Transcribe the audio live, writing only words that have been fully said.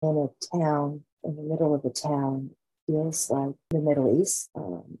in a town, in the middle of a town. Feels like the Middle East,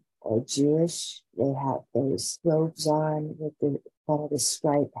 or Jewish. They have those robes on with the kind of the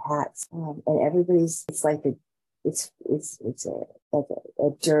striped hats, and everybody's. It's like it's a like a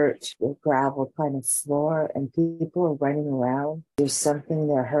dirt or gravel kind of floor, and people are running around. There's something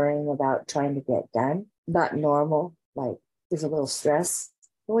they're hurrying about trying to get done. Not normal. Like there's a little stress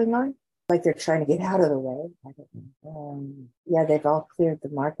going on. Like they're trying to get out of the way. I don't know. Yeah, they've all cleared the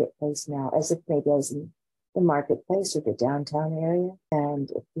marketplace now, as if maybe I was in the marketplace or the downtown area. And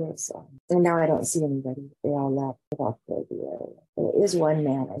it feels, and now I don't see anybody. They all left. They've all cleared the area. There is one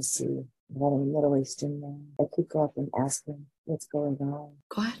man I see, one Middle Eastern man. I could go up and ask him what's going on.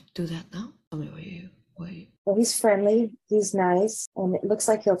 Go ahead, do that now. Tell me what you. Well, he's friendly. He's nice. And it looks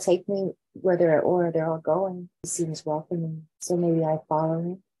like he'll take me where they're all going. He seems welcoming. So maybe I follow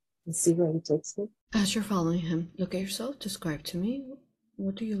him and see where he takes me. As you're following him, look at yourself. Describe to me,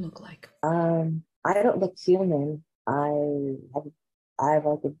 what do you look like? I don't look human. I have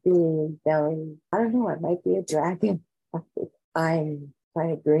like a big belly. I don't know. I might be a dragon. I'm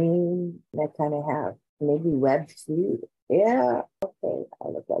kind of green. And I kind of have maybe webbed feet. Yeah. Okay. I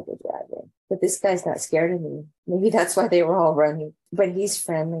look like a dragon. But this guy's not scared of me. Maybe that's why they were all running. But he's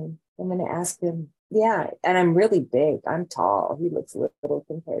friendly. I'm going to ask him. Yeah, and I'm really big. I'm tall. He looks little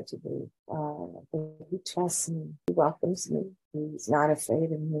compared to me. But he trusts me. He welcomes me. He's not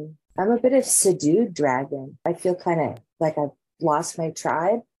afraid of me. I'm a bit of subdued dragon. I feel kind of like I've lost my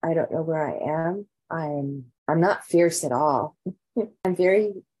tribe. I don't know where I am. I'm not fierce at all. I'm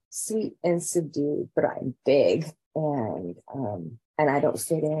very sweet and subdued, but I'm big and I don't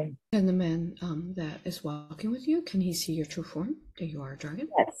fit in. And the man that is walking with you, can he see your true form, that you are a dragon?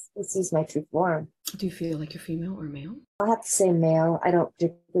 Yes, he sees my true form. Do you feel like you're female or male? I'll have to say male. I don't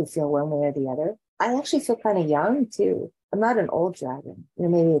particularly feel one way or the other. I actually feel kind of young too. I'm not an old dragon,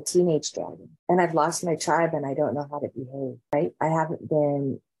 maybe a teenage dragon. And I've lost my tribe and I don't know how to behave, right? I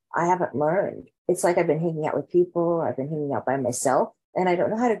haven't learned. It's like I've been hanging out with people. I've been hanging out by myself. And I don't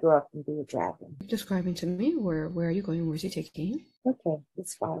know how to grow up and be a dragon. Describing to me, where are you going? Where's he taking you? Okay,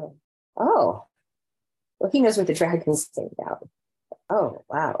 let's follow. Oh, well, he knows where the dragon's staying out. Oh,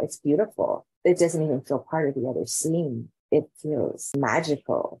 wow, it's beautiful. It doesn't even feel part of the other scene. It feels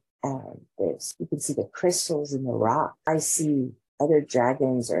magical. And you can see the crystals in the rock. I see other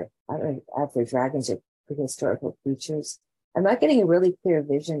dragons, or I don't know if they're dragons or prehistorical creatures. I'm not getting a really clear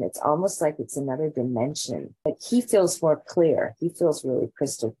vision. It's almost like it's another dimension. Like he feels more clear. He feels really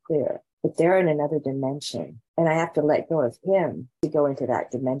crystal clear, but they're in another dimension. And I have to let go of him to go into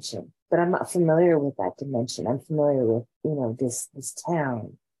that dimension. But I'm not familiar with that dimension. I'm familiar with, this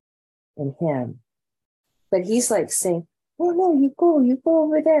town and him. But he's like saying, oh no, you go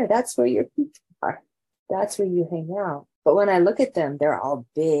over there. That's where your people are. That's where you hang out. But when I look at them, they're all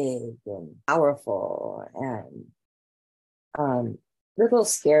big and powerful and they're a little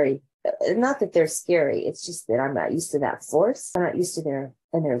scary. Not that they're scary. It's just that I'm not used to that force. I'm not used to their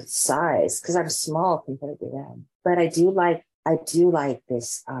size because I'm small compared to them. But I do like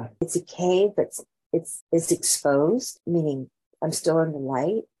this. It's a cave, but it's exposed, meaning I'm still in the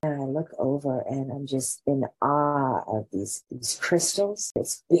light, and I look over and I'm just in awe of these crystals.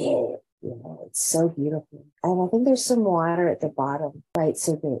 It's big, it's so beautiful. And I think there's some water at the bottom, right?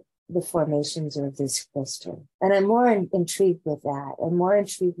 So the formations of this crystal. And I'm more intrigued with that. I'm more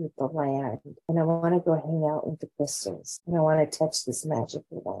intrigued with the land. And I want to go hang out with the crystals. And I want to touch this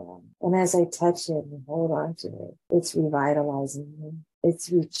magical land. And as I touch it and hold on to it, it's revitalizing me.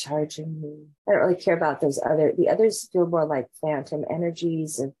 It's recharging me. I don't really care about the others feel more like phantom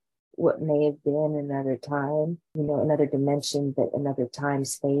energies of what may have been another time, another dimension, but another time,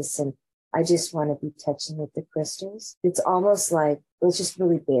 space. And I just want to be touching with the crystals. It's almost like it's just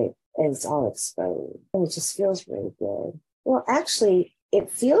really big and it's all exposed. And it just feels really good. Well, actually,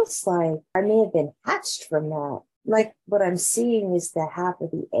 it feels like I may have been hatched from that. Like what I'm seeing is the half of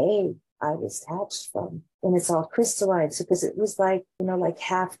the egg I was hatched from. And it's all crystalline. So because it was like, like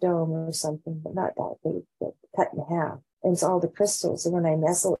half dome or something, but not that big, but cut in half. And it's all the crystals. And when I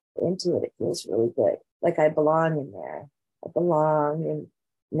nestle into it, it feels really good. Like I belong in there. I belong and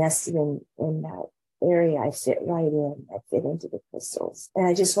nested in that area. I fit right in. I fit into the crystals. And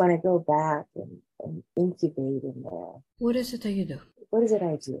I just want to go back and incubate in there. What is it that you do? What is it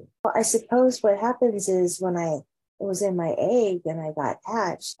I do? Well, I suppose what happens is when I was in my egg and I got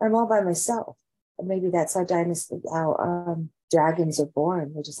hatched, I'm all by myself. And maybe that's how dragons are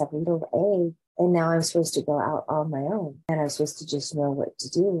born. They just have a little egg. And now I'm supposed to go out on my own. And I'm supposed to just know what to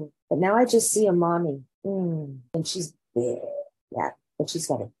do. But now I just see a mommy. And she's big. Yeah. And she's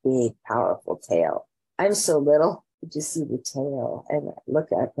got a big, powerful tail. I'm so little. You just see the tail, and I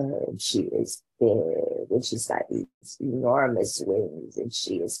look at her, and she is big, and she's got these enormous wings, and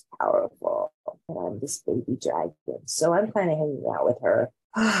she is powerful. And I'm this baby dragon. So I'm kind of hanging out with her.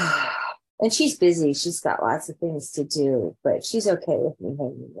 And she's busy. She's got lots of things to do, but she's okay with me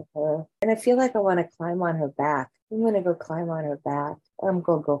hanging with her. And I feel like I want to climb on her back. I'm going to go climb on her back. I'm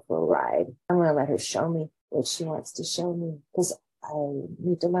going to go for a ride. I'm going to let her show me what she wants to show me, because I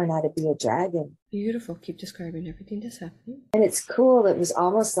need to learn how to be a dragon. Beautiful. Keep describing everything that's happening. And it's cool. It was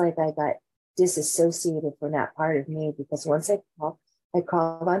almost like I got disassociated from that part of me, because once I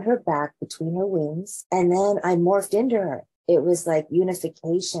crawled on her back between her wings, and then I morphed into her. It was like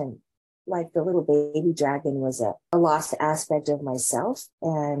unification. Like the little baby dragon was a lost aspect of myself.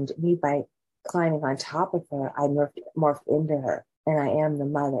 And me, by climbing on top of her, I morphed into her. And I am the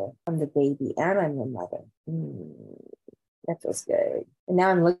mother. I'm the baby and I'm the mother. That feels good. And now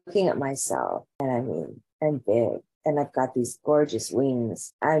I'm looking at myself, and I mean, I'm big, and I've got these gorgeous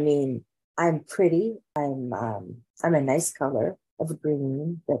wings. I mean, I'm pretty. I'm a nice color of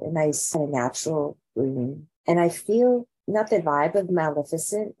green, but a nice kind of natural green. And I feel not the vibe of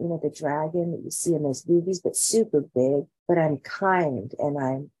Maleficent, the dragon that you see in those movies, but super big. But I'm kind, and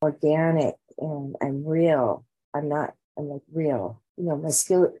I'm organic, and I'm real. I'm like real. My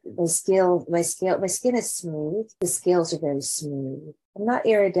skin is smooth. The scales are very smooth. I'm not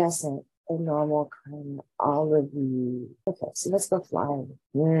iridescent, a normal kind of olive-y. Okay, so let's go flying.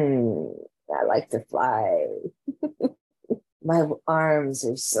 I like to fly. My arms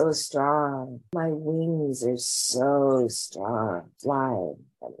are so strong. My wings are so strong. Flying.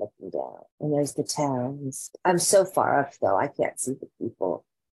 I'm looking down. And there's the towns. I'm so far up, though. I can't see the people.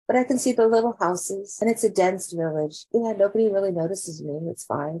 But I can see the little houses, and it's a dense village. Yeah, nobody really notices me. It's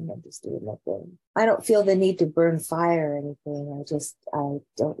fine. I'm just doing my thing. I don't feel the need to burn fire or anything. I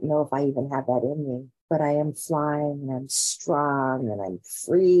don't know if I even have that in me. But I am flying, and I'm strong, and I'm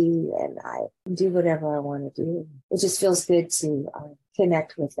free, and I do whatever I want to do. It just feels good to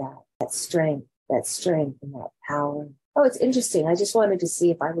connect with that strength, and that power. Oh, it's interesting. I just wanted to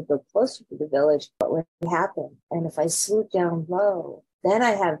see if I would go closer to the village, what would happen. And if I swoop down low, then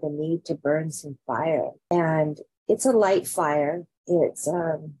I have the need to burn some fire. And it's a light fire. It's, I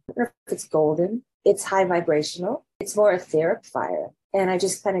don't know if it's golden. It's high vibrational. It's more etheric fire. And I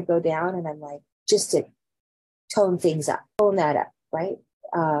just kind of go down, and I'm like, just to tone things up, tone that up, right?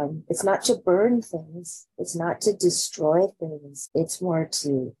 It's not to burn things. It's not to destroy things. It's more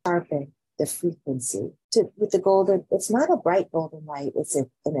to sharpen the frequency. With the golden, it's not a bright golden light. It's an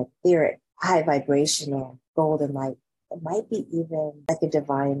etheric, high vibrational golden light. It might be even like a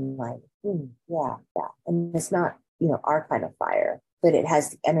divine light. Yeah. And it's not, our kind of fire, but it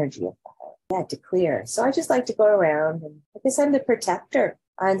has the energy of fire. Yeah, to clear. So I just like to go around, and I guess I'm the protector.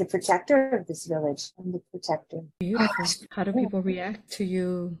 I'm the protector of this village. I'm the protector. Beautiful. How do people react to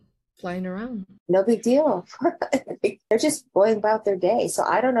you flying around? No big deal. They're just going about their day. So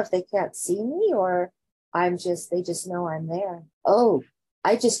I don't know if they can't see me, or they just know I'm there. Oh,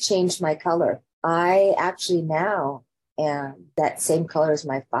 I just changed my color. I actually now am that same color as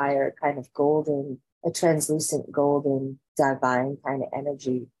my fire, kind of golden, a translucent golden, divine kind of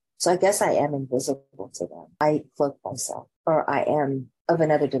energy. So I guess I am invisible to them. I cloak myself, or I am of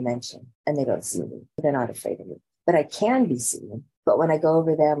another dimension, and they don't see me. They're not afraid of me, but I can be seen. But when I go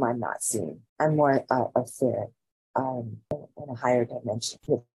over them, I'm not seen. I'm more etheric, in a higher dimension.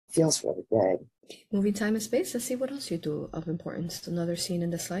 It feels really good. Moving time and space. Let's see what else you do of importance. Another scene in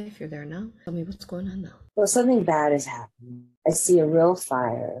this life. You're there now. Tell me what's going on now. Well, something bad is happening. I see a real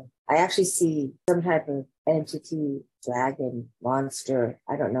fire. I actually see some type of entity, dragon, monster.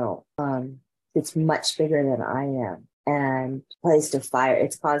 I don't know. It's much bigger than I am, and placed a fire.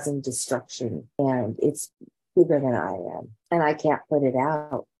 It's causing destruction, and it's bigger than I am, and I can't put it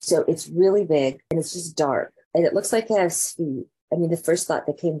out. So it's really big, and it's just dark, and it looks like it has feet. I mean, the first thought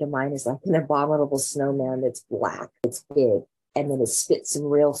that came to mind is like an abominable snowman that's black. It's big, and then it spits some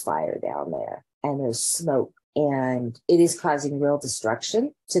real fire down there, and there's smoke, and it is causing real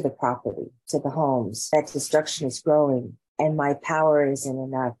destruction to the property, to the homes. That destruction is growing, and my power isn't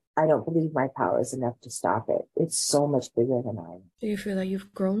enough. I don't believe my power is enough to stop it. It's so much bigger than I am. Do you feel that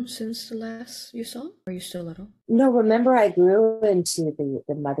you've grown since the last you saw? Or are you still little? No, remember I grew into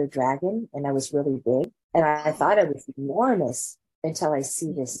the mother dragon, and I was really big, and I thought I was enormous until I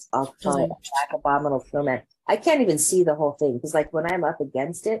see this, I'll call it a black abominable snowman. I can't even see the whole thing, because like when I'm up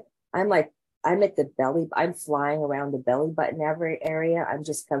against it, I'm at the belly, I'm flying around the belly button every area. I'm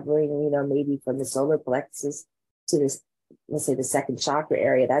just covering, maybe from the solar plexus to this, let's say the second chakra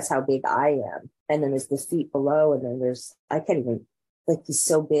area. That's how big I am. And then there's the feet below, and then I can't even, like, he's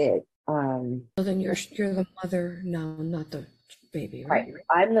so big. So then you're the mother now, not the baby, Right. right?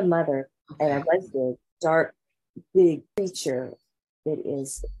 I'm the mother, and I Okay. was the dark, big creature that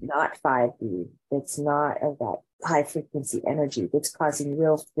is not 5D, that's not of that high frequency energy, that's causing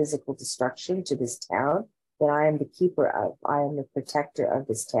real physical destruction to this town that I am the keeper of. I am the protector of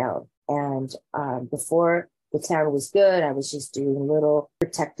this town. And before the town was good, I was just doing little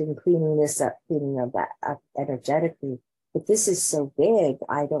protecting, cleaning this up, cleaning of that up energetically. But this is so big,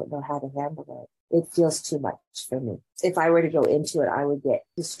 I don't know how to handle it. It feels too much for me. If I were to go into it, I would get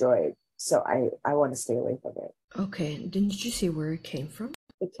destroyed. So I want to stay away from it. Okay. Didn't you see where it came from?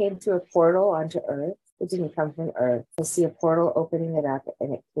 It came through a portal onto Earth. It didn't come from Earth. I see a portal opening it up,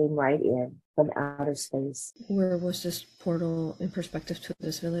 and it came right in from outer space. Where was this portal in perspective to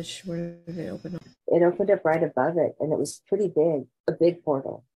this village? Where did it open up? It opened up right above it, and it was pretty big, a big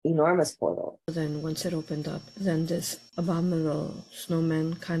portal, enormous portal. Then once it opened up, then this abominable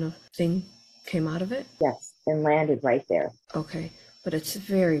snowman kind of thing came out of it? Yes, and landed right there. Okay. But it's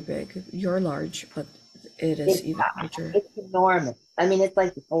very big. You're large, but it is It's, even larger. it's enormous. I mean, it's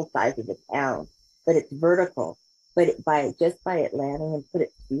like the whole size of the town, but it's vertical. But by it landing and put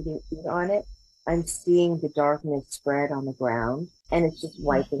its feet on it, I'm seeing the darkness spread on the ground, and it's just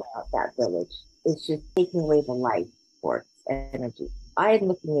wiping out that village. It's just taking away the life force energy. I am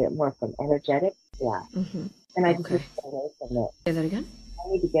looking at it more from energetic, yeah. Mm-hmm. And I just Okay. need to get away from it. Say that again?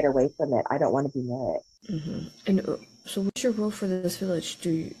 I need to get away from it. I don't want to be near it. Mm-hmm. And so what's your role for this village?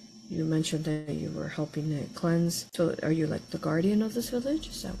 You mentioned that you were helping it cleanse. So are you like the guardian of this village?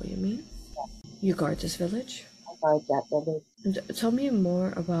 Is that what you mean? Yeah. You guard this village? I guard that village. And tell me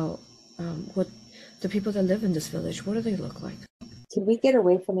more about what the people that live in this village, what do they look like? Can we get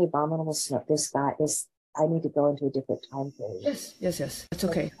away from the abominable snow? I need to go into a different time period. Yes. That's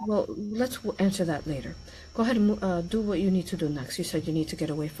okay. Well, let's answer that later. Go ahead and do what you need to do next. You said you need to get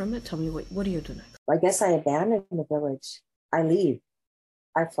away from it. Tell me what do you do next? I guess I abandon the village. I leave.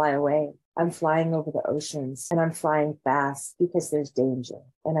 I fly away. I'm flying over the oceans, and I'm flying fast because there's danger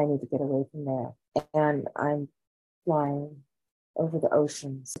and I need to get away from there. And I'm flying over the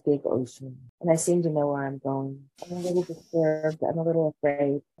oceans, the big ocean. And I seem to know where I'm going. I'm a little disturbed. I'm a little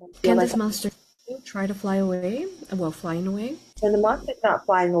afraid. Can this monster try to fly away? Well, flying away? And the monster's not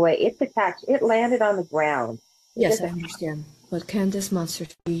flying away. It's attached. It landed on the ground. Yes, I understand. But can this monster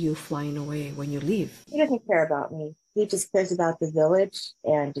see you flying away when you leave? He doesn't care about me. He just cares about the village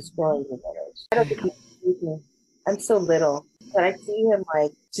and destroying the village. I don't think he sees me. I'm so little, but I see him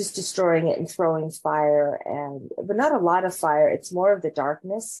like just destroying it and throwing fire, but not a lot of fire. It's more of the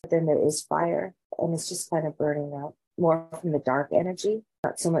darkness than there is fire, and it's just kind of burning up more from the dark energy.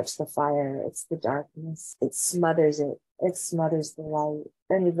 Not so much the fire, it's the darkness. It smothers it. It smothers the light.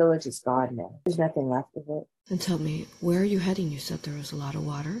 And the village is gone now. There's nothing left of it. And tell me, where are you heading? You said there was a lot of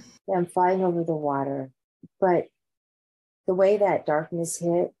water. Yeah, I'm flying over the water, but the way that darkness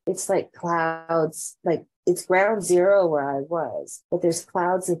hit, it's like clouds, like it's ground zero where I was, but there's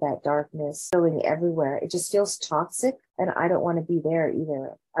clouds of that darkness filling everywhere. It just feels toxic, and I don't want to be there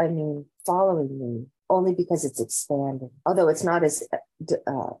either. I mean, following me, only because it's expanding. Although it's not as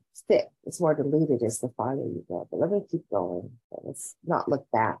thick, it's more diluted as the farther you go. But let me keep going. Let's not look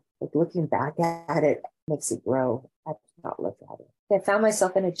back. Like looking back at it makes it grow. I have to not look at it. I found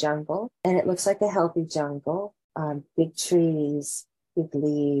myself in a jungle, and it looks like a healthy jungle. Big trees, big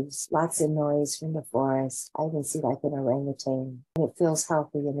leaves, lots of noise from the forest. I even see like an orangutan. And it feels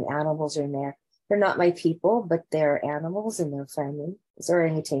healthy, and the animals are in there. They're not my people, but they're animals, and they're friendly. This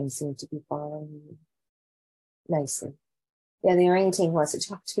orangutan seems to be following me nicely. Yeah, the orangutan wants to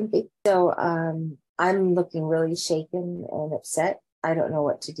talk to me. So I'm looking really shaken and upset. I don't know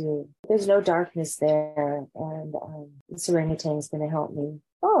what to do. There's no darkness there, and this orangutan is going to help me.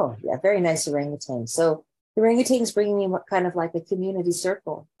 Oh, yeah, very nice orangutan. So the orangutan's bringing me kind of like a community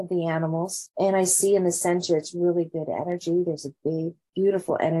circle of the animals. And I see in the center, it's really good energy. There's a big,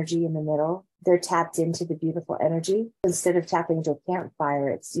 beautiful energy in the middle. They're tapped into the beautiful energy. Instead of tapping into a campfire,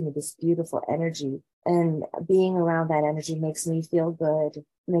 it's, this beautiful energy. And being around that energy makes me feel good,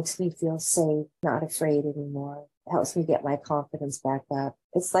 makes me feel safe, not afraid anymore. It helps me get my confidence back up.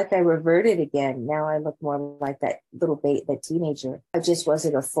 It's like I reverted again. Now I look more like that that teenager. I just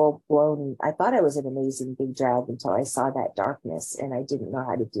wasn't a full-blown, I thought I was an amazing big drag until I saw that darkness, and I didn't know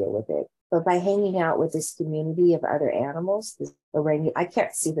how to deal with it. But by hanging out with this community of other animals, I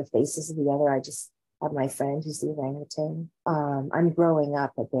can't see the faces of the other. I just have my friend who's the orangutan. I'm growing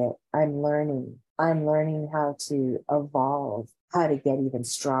up a bit. I'm learning how to evolve, how to get even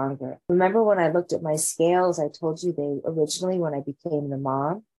stronger. Remember when I looked at my scales, I told you originally when I became the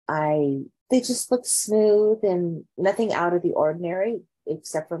mom, they just looked smooth and nothing out of the ordinary.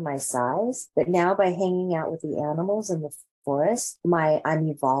 except for my size. But now by hanging out with the animals in the forest, I'm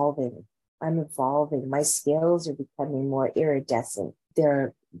evolving. I'm evolving. My scales are becoming more iridescent.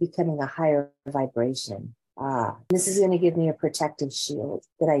 They're becoming a higher vibration. This is going to give me a protective shield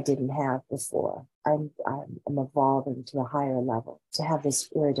that I didn't have before. I'm evolving to a higher level to have this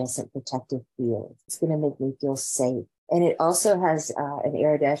iridescent protective field. It's going to make me feel safe. And it also has an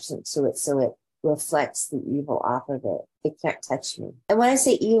iridescence to it, so it reflects the evil off of it. It can't touch me. And when I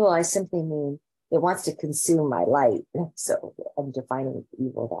say evil, I simply mean it wants to consume my light. So I'm defining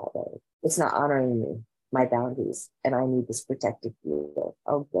evil that way. It's not honoring me, my boundaries, and I need this protective field.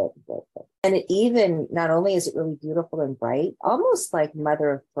 Oh, good, good, good. And it even, not only is it really beautiful and bright, almost like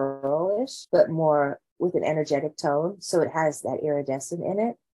mother of pearl-ish, but more with an energetic tone. So it has that iridescent in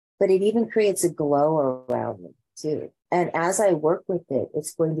it, but it even creates a glow around me too. And as I work with it,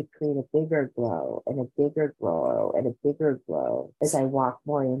 it's going to create a bigger glow and a bigger glow and a bigger glow as I walk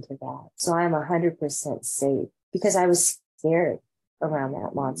more into that. So I'm 100% safe because I was scared around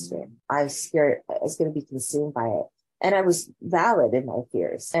that monster. I was scared I was going to be consumed by it. And I was valid in my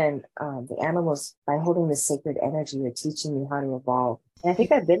fears. And the animals, by holding this sacred energy, are teaching me how to evolve. And I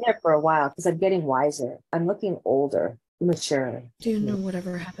think I've been there for a while because I'm getting wiser. I'm looking older, mature. Do you know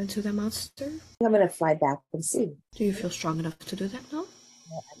whatever happened to that monster? I'm going to fly back and see. Do you feel strong enough to do that now?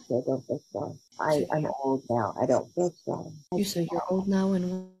 Actually, I don't feel strong. I'm old now. I don't feel strong. You said you're old now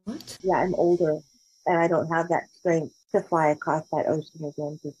and what? Yeah, I'm older. And I don't have that strength to fly across that ocean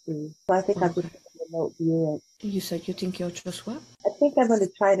again to see. So I think I'm just going to remote view it. You said you think you'll just what? I think I'm going to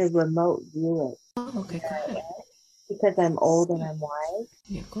try to remote view it. Oh, okay, go ahead. Because I'm old and I'm wise.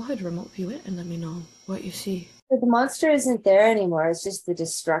 Yeah, go ahead, remote view it and let me know what you see. So the monster isn't there anymore. It's just the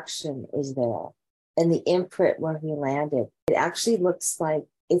destruction is there. And the imprint where he landed. It actually looks like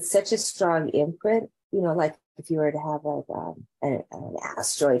it's such a strong imprint, you know, like if you were to have like an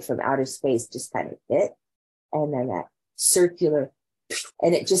asteroid from outer space just kind of hit, and then that circular,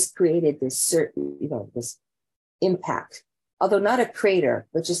 and it just created this this impact, although not a crater,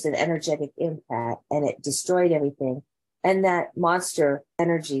 but just an energetic impact, and it destroyed everything. And that monster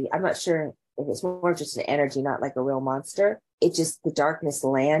energy, I'm not sure if it's more just an energy, not like a real monster. It just, the darkness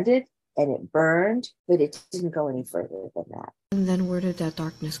landed and it burned, but it didn't go any further than that. And then where did that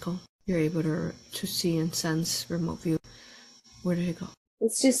darkness go? You're able to see and sense remote view. Where did it go?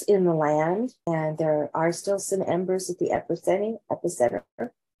 It's just in the land, and there are still some embers at the epicenter,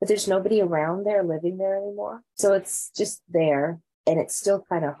 but there's nobody around there living there anymore. So it's just there, and it's still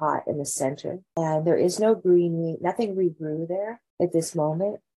kind of hot in the center. And there is no greenery, nothing regrew there at this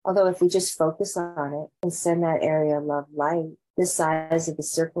moment. Although if we just focus on it and send that area of love light, the size of the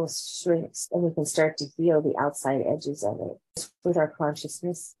circle shrinks, and we can start to heal the outside edges of it. With our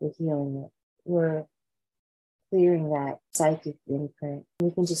consciousness, we're healing it. We're clearing that psychic imprint.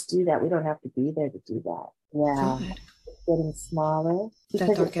 We can just do that. We don't have to be there to do that. Yeah. It's getting smaller.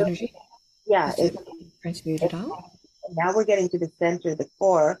 That dark energy? Yeah. It's transmuted out? Now we're getting to the center, the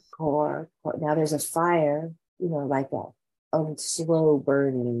core. Now there's a fire, like a slow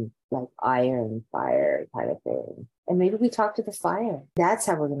burning, like iron fire kind of thing. And maybe we talk to the fire. That's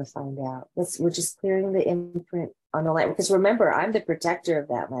how we're going to find out. We're just clearing the imprint on the land. Because remember, I'm the protector of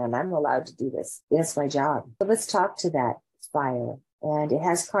that land. I'm allowed to do this. That's my job. But let's talk to that fire. And it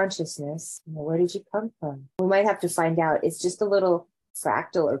has consciousness. Where did you come from? We might have to find out. It's just a little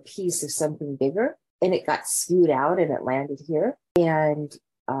fractal or piece of something bigger. And it got spewed out and it landed here. And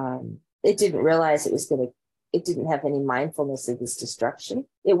it didn't realize it didn't have any mindfulness of this destruction.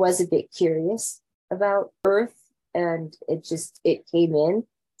 It was a bit curious about Earth. And it came in,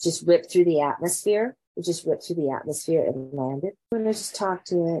 just ripped through the atmosphere. It just ripped through the atmosphere and landed. We're going to just talk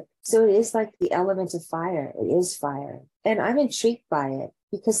to it. So it is like the element of fire. It is fire. And I'm intrigued by it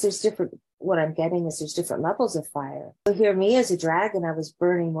because what I'm getting is there's different levels of fire. So here, me as a dragon, I was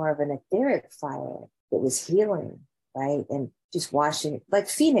burning more of an etheric fire that was healing, right? And just washing, like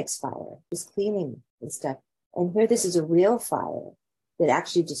Phoenix fire, just cleaning and stuff. And here, this is a real fire that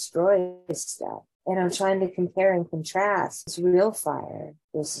actually destroys stuff. And I'm trying to compare and contrast this real fire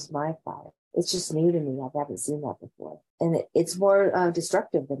versus my fire. It's just new to me. I haven't seen that before. And it's more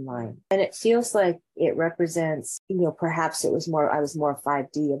destructive than mine. And it feels like it represents, perhaps I was more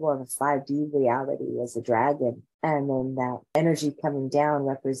 5D, more of a 5D reality as a dragon. And then that energy coming down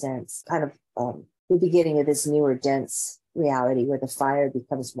represents kind of the beginning of this newer dense reality where the fire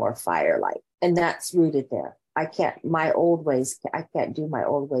becomes more fire-like. And that's rooted there. I can't do my old ways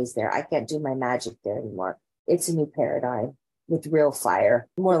there. I can't do my magic there anymore. It's a new paradigm with real fire,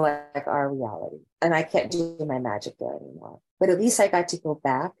 more like our reality. And I can't do my magic there anymore. But at least I got to go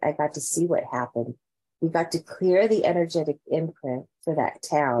back. I got to see what happened we got to clear the energetic imprint for that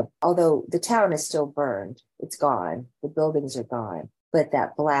town. Although the town is still burned, it's gone. The buildings are gone. But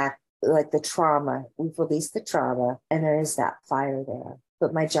that black, like the trauma, we've released the trauma, and there is that fire there.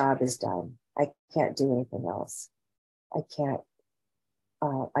 But my job is done. I can't do anything else. I can't.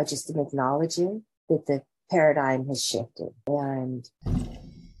 I just am acknowledging that the paradigm has shifted and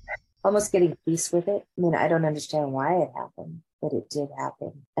almost getting peace with it. I mean, I don't understand why it happened, but it did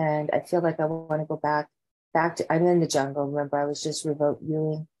happen. And I feel like I want to go back to, I'm in the jungle. Remember, I was just remote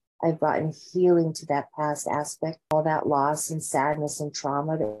viewing. I've brought in healing to that past aspect, all that loss and sadness and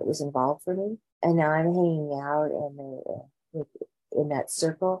trauma that was involved for me. And now I'm hanging out in that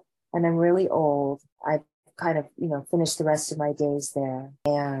circle, and I'm really old. I've kind of, finished the rest of my days there,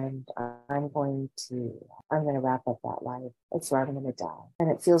 and I'm going to wrap up that life. That's where I'm going to die.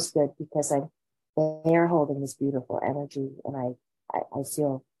 And it feels good because they are holding this beautiful energy, and I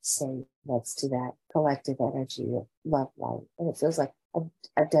feel safe next to that collective energy of love light. And it feels like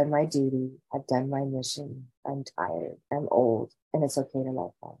I've done my duty. I've done my mission. I'm tired. I'm old, and it's okay to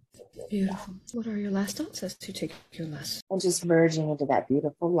let go. Beautiful. What are your last thoughts as to take your last? And just merging into that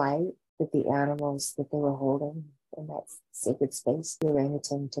beautiful light that the animals that they were holding in that sacred space, the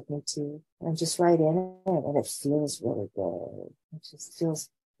orangutan took me to. And I'm just right in it, and it feels really good. It just feels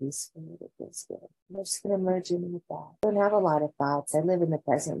peaceful. It feels good. I'm just going to merge in with that. I don't have a lot of thoughts. I live in the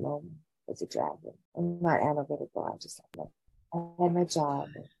present moment as a dragon. I'm not analytical. I had my job.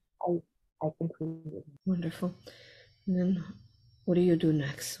 I completed it. Wonderful. And then what do you do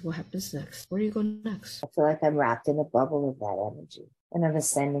next? What happens next? Where do you go next? I feel like I'm wrapped in a bubble of that energy, and I'm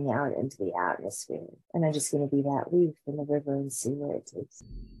ascending out into the atmosphere. And I'm just going to be that leaf in the river and see where it takes me.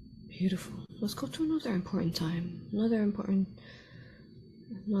 Beautiful. Let's go to another important time, another important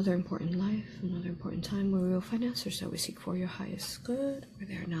life, another important time where we will find answers that we seek for your highest good. We're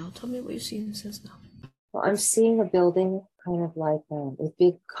there now. Tell me what you see and sense now. Well, I'm seeing a building kind of like with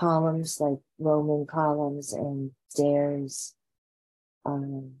big columns, like Roman columns and stairs. I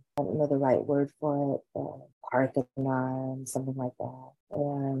don't know the right word for it, Parthenon, something like that.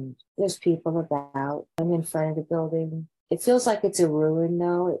 And there's people about. I'm in front of the building. It feels like it's a ruin,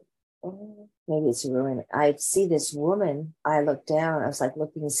 though. Maybe it's a ruin. I see this woman. I look down. I was like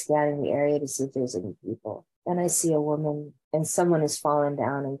looking, scanning the area to see if there's any people. And I see a woman, and someone has fallen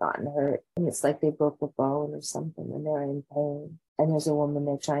down and gotten hurt. And it's like they broke a bone or something, and they're in pain. And there's a woman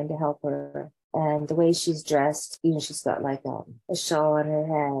there trying to help her. And the way she's dressed, she's got like a shawl on her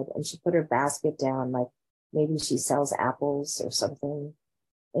head, and she put her basket down, like maybe she sells apples or something.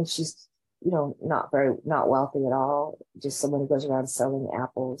 And she's, not wealthy at all, just someone who goes around selling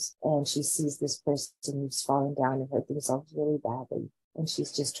apples. And she sees this person who's fallen down and hurt themselves really badly. And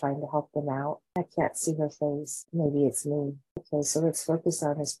she's just trying to help them out. I can't see her face. Maybe it's me. Okay, so let's focus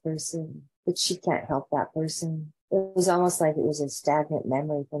on this person. But she can't help that person. It was almost like it was a stagnant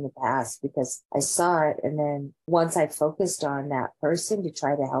memory from the past, because I saw it, and then once I focused on that person to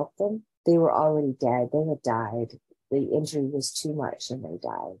try to help them, they were already dead. They had died. The injury was too much, and they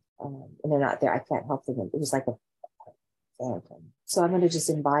died. And they're not there. I can't help them. It was like a phantom. So I'm going to just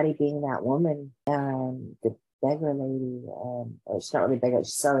embody being that woman, and the beggar lady, or she's not really beggar,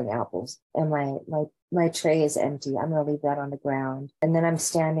 she's selling apples. And my tray is empty. I'm going to leave that on the ground. And then I'm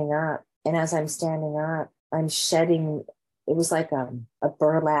standing up. And as I'm standing up, I'm shedding, it was like a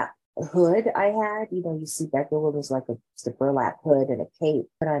burlap hood I had. You see beggar women like just a burlap hood and a cape.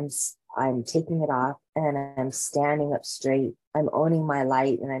 But I'm taking it off, and I'm standing up straight. I'm owning my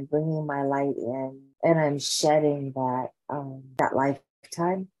light, and I'm bringing my light in, and I'm shedding that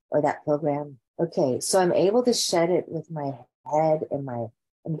lifetime or that program. Okay, so I'm able to shed it with my head, and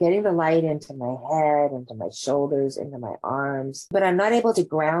I'm getting the light into my head, into my shoulders, into my arms, but I'm not able to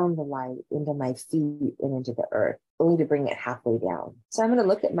ground the light into my feet and into the earth, only to bring it halfway down. So I'm going to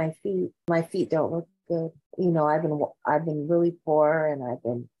look at my feet. My feet don't look good. I've been really poor, and I've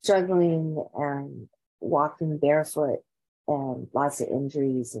been struggling and walking barefoot, and lots of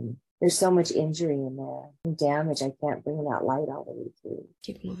injuries, and there's so much injury in there and damage. I can't bring that light all the way through.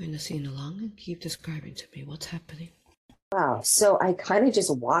 Keep moving the scene along and keep describing to me what's happening. Wow. So I kind of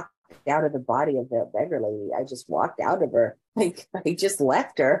just walked out of the body of the beggar lady. I just walked out of her. Like, I just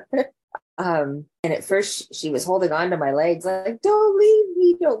left her. And at first she was holding on to my legs, like, don't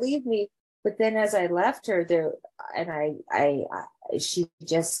leave me. But then as I left her there, and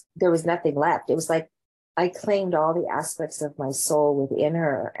there was nothing left. It was like I claimed all the aspects of my soul within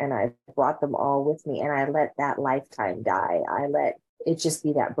her, and I brought them all with me, and I let that lifetime die. I let it just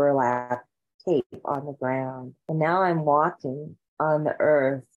be that burlap cape on the ground. And now I'm walking on the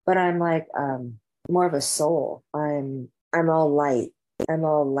earth, but I'm like more of a soul. I'm all light. I'm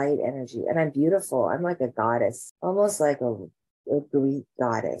all light energy and I'm beautiful. I'm like a goddess, almost like a Greek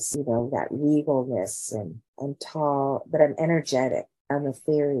goddess, you know, that regalness, and I'm tall, but I'm energetic. I'm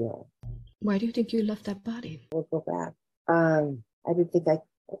ethereal. Why do you think you left that body? We'll go back. I didn't think okay,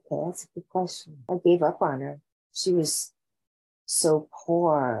 that's a good question. I gave up on her. She was so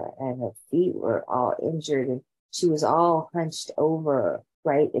poor and her feet were all injured and she was all hunched over,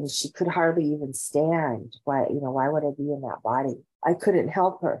 right? And she could hardly even stand. Why would I be in that body? I couldn't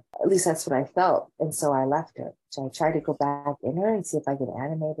help her. At least that's what I felt. And so I left her. So I tried to go back in her and see if I could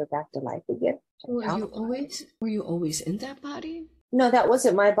animate her back to life again. Were you always in that body? No, that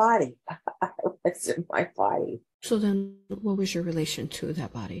wasn't my body. It wasn't my body. So then what was your relation to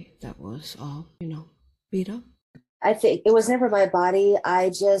that body that was all, beat up? I think it was never my body.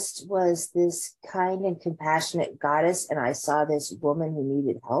 I just was this kind and compassionate goddess, and I saw this woman who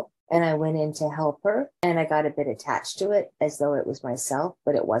needed help, and I went in to help her, and I got a bit attached to it as though it was myself,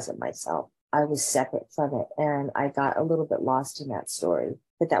 but it wasn't myself. I was separate from it, and I got a little bit lost in that story,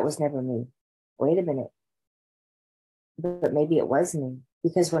 but that was never me. Wait a minute. But maybe it was me,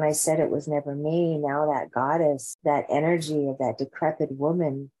 because when I said it was never me, now that goddess, that energy of that decrepit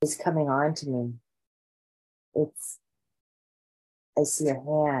woman is coming on to me. I see a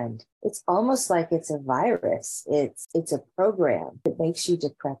hand. It's almost like it's a virus. It's a program that makes you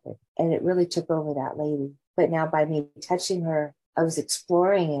decrepit. And it really took over that lady. But now by me touching her, I was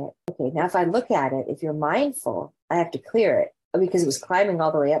exploring it. Okay, now if I look at it, if you're mindful, I have to clear it because it was climbing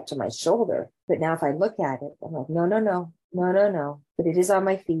all the way up to my shoulder. But now if I look at it, I'm like, no, no, no, no, no, no. But it is on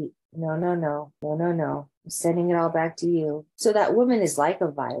my feet. No, no, no, no, no, no. I'm sending it all back to you. So that woman is like a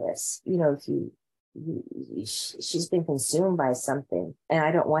virus. She's been consumed by something, and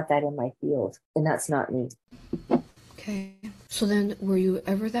I don't want that in my field, and that's not me. Okay. So then, were you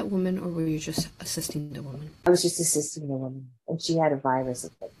ever that woman, or were you just assisting the woman? I was just assisting the woman, and she had a virus,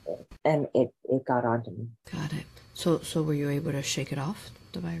 and it got onto me. Got it. So were you able to shake it off,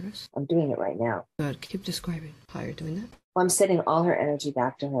 the virus? I'm doing it right now. Good. Keep describing how you're doing that. Well, I'm sending all her energy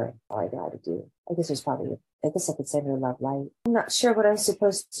back to her. All I got to do. I guess I could send her love light. I'm not sure what I'm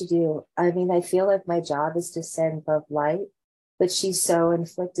supposed to do. I mean, I feel like my job is to send love light, but she's so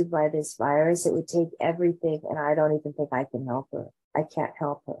inflicted by this virus, it would take everything, and I don't even think I can help her. I can't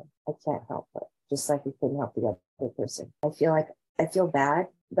help her. I can't help her. Just like we couldn't help the other person. I feel bad,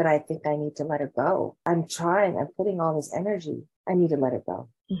 but I think I need to let her go. I'm trying. I'm putting all this energy. I need to let her go.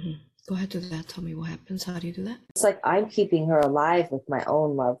 Mm-hmm. Go ahead, do that. Tell me what happens. How do you do that? It's like I'm keeping her alive with my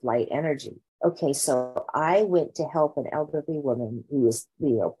own love light energy. Okay, so I went to help an elderly woman who was,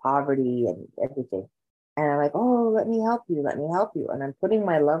 poverty and everything. And I'm like, oh, let me help you. Let me help you. And I'm putting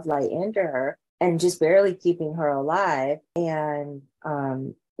my love light into her and just barely keeping her alive. And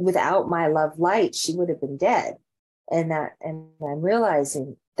without my love light, she would have been dead. And I'm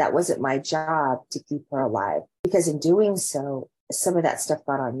realizing that wasn't my job to keep her alive, because in doing so, some of that stuff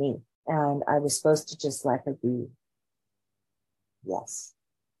got on me. And I was supposed to just let her be. Yes.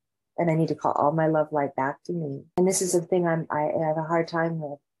 And I need to call all my love light back to me. And this is a thing I have a hard time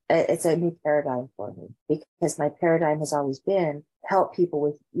with. It's a new paradigm for me, because my paradigm has always been help people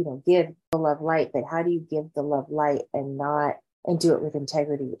with, give the love light. But how do you give the love light and do it with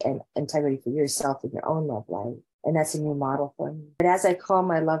integrity, and integrity for yourself and your own love light? And that's a new model for me. But as I call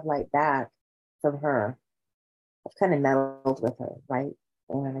my love light back from her, I've kind of meddled with her, right?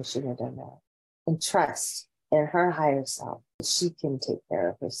 And I shouldn't have done that. And trust in her higher self. She can take care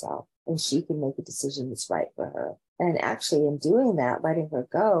of herself, and she can make a decision that's right for her. And actually, in doing that, letting her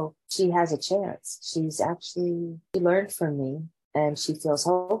go, she has a chance. She learned from me, and she feels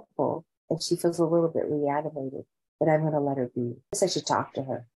hopeful, and she feels a little bit reanimated. But I'm going to let her be. I guess I should talk to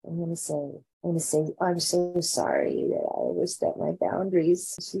her. I'm going to say, I'm so sorry that I overstepped my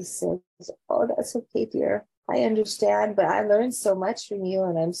boundaries. She says, oh, that's okay, dear. I understand, but I learned so much from you,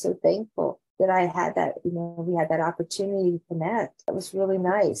 and I'm so thankful that I had that, we had that opportunity to connect. It was really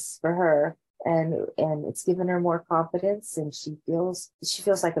nice for her, and it's given her more confidence, and she feels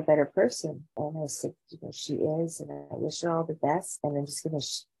like a better person. And I said, she is, and I wish her all the best. And I'm just going to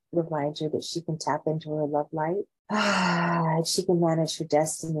remind her that she can tap into her love light. She can manage her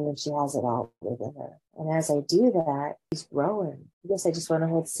destiny, and she has it all within her. And as I do that, she's growing. I guess I just want to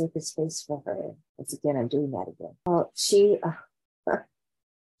hold sacred space for her. Once again, I'm doing that again. Well,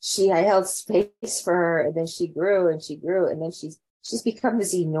 I held space for her, and then she grew, and then she's become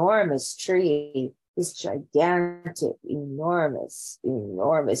this enormous tree, this gigantic, enormous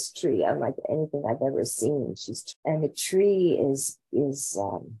tree, unlike anything I've ever seen. And the tree is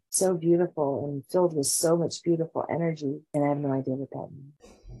so beautiful and filled with so much beautiful energy, and I have no idea what that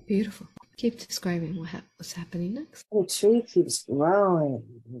means. Beautiful. Keep describing what's happening next. The tree keeps growing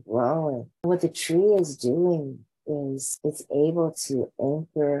and growing. What the tree is doing is it's able to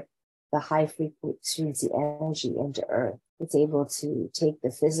anchor the high frequency energy into earth. It's able to take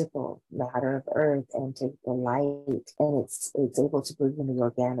the physical matter of earth and take the light, and it's able to bring the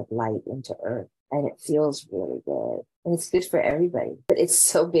organic light into earth. And it feels really good. And it's good for everybody. But it's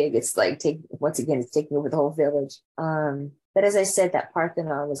so big. It's like it's taking over the whole village. But as I said, that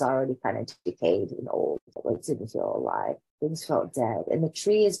Parthenon was already kind of decayed and old. It didn't feel alive. Things felt dead. And the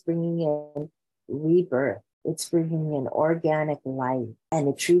tree is bringing in rebirth. It's bringing in organic light. And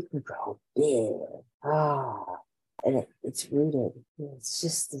the tree can grow big. And it's rooted. It's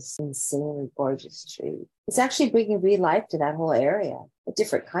just this insanely gorgeous tree. It's actually bringing re-life to that whole area, a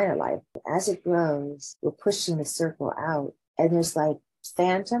different kind of life. As it grows, we're pushing the circle out. And there's like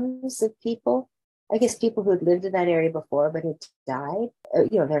phantoms of people. I guess people who had lived in that area before but had died.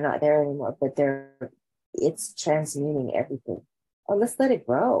 They're not there anymore, but it's transmuting everything. Oh, let's let it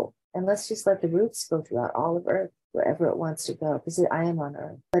grow. And let's just let the roots go throughout all of Earth, wherever it wants to go, because I am on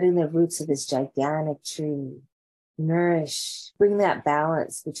Earth. But in the roots of this gigantic tree, nourish, bring that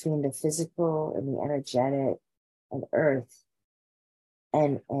balance between the physical and the energetic and earth,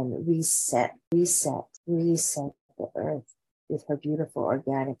 and reset the earth with her beautiful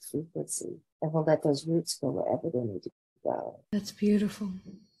organic frequency. And we'll let those roots go wherever they need to go. That's beautiful.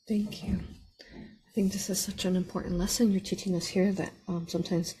 Thank you. I think this is such an important lesson you're teaching us here, that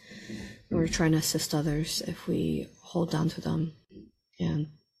sometimes when we're trying to assist others, if we hold on to them and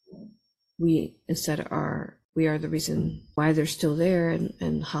we are the reason why they're still there,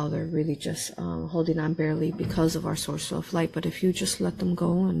 and how they're really just holding on barely because of our source of light. But if you just let them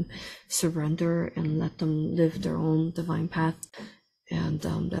go and surrender and let them live their own divine path, and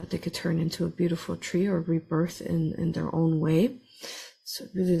that they could turn into a beautiful tree or rebirth in their own way. So I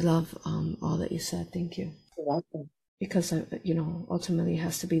really love all that you said. Thank you. You're welcome. Because, ultimately it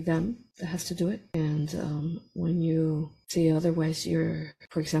has to be them that has to do it. And when you see otherwise,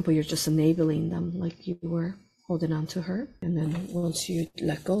 for example, you're just enabling them, like you were holding on to her. And then once you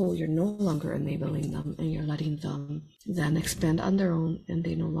let go, you're no longer enabling them, and you're letting them then expand on their own, and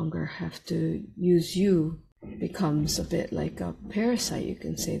they no longer have to use you. Becomes a bit like a parasite, you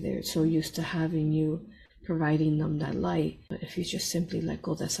can say. They're so used to having you providing them that light. But if you just simply let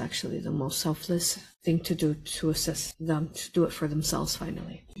go, that's actually the most selfless thing to do, to assist them to do it for themselves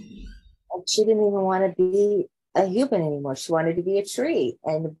finally. And she didn't even want to be a human anymore. She wanted to be a tree.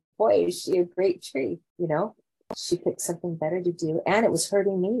 And boy, is she a great tree, She picked something better to do. And it was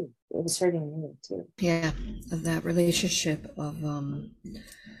hurting me. It was hurting me too. Yeah, that relationship of,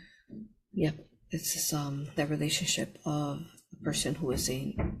 it's just, that relationship of a person who is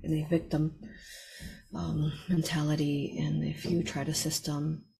in a victim mentality, and if you try to assist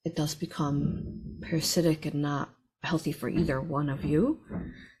them, it does become parasitic and not healthy for either one of you.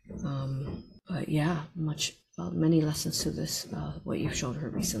 But yeah, many lessons to this, what you've showed her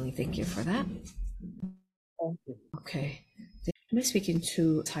recently. Thank you for that. Thank you. Okay. Am I speaking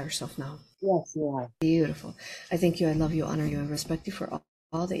to higher self now? Yes, you are. Beautiful. I thank you, I love you, honor you, and respect you for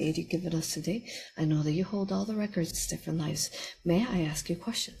all the aid you've given us today. I know that you hold all the records of different lives. May I ask you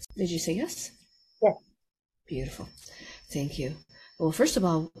questions? Did you say yes? Yes. Beautiful. Thank you. Well, first of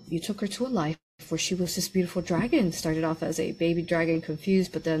all, you took her to a life where she was this beautiful dragon. Started off as a baby dragon,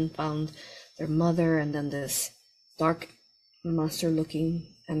 confused, but then found their mother, and then this dark monster-looking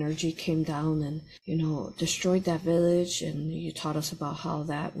energy came down and, destroyed that village. And you taught us about how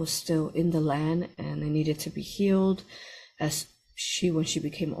that was still in the land and it needed to be healed as when she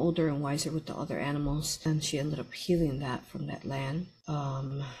became older and wiser with the other animals, and she ended up healing that from that land.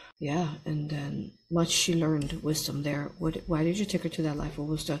 And then much she learned wisdom there. Why did you take her to that life? What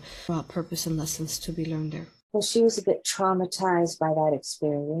was the purpose and lessons to be learned there? Well, she was a bit traumatized by that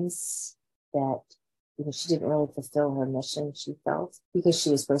experience, that she didn't really fulfill her mission, she felt, because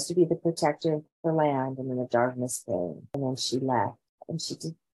she was supposed to be the protector of the land, and then the darkness came, and then she left, and she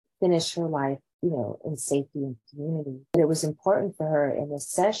did finish her life in safety and community. But it was important for her in this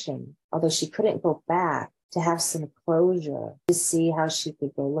session, although she couldn't go back, to have some closure, to see how she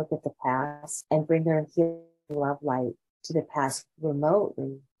could go look at the past and bring her healing love light to the past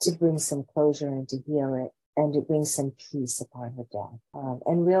remotely, to bring some closure and to heal it, and to bring some peace upon her death,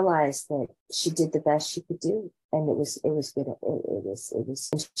 and realize that she did the best she could do, and it was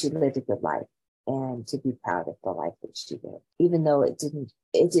good. She lived a good life, and to be proud of the life that she did, even though it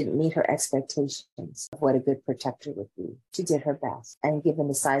didn't meet her expectations of what a good protector would be. She did her best, and given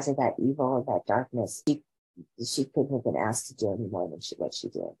the size of that evil and that darkness, she couldn't have been asked to do any more than what she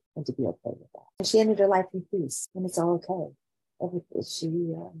did, and to be okay with that. And she ended her life in peace, and it's all okay.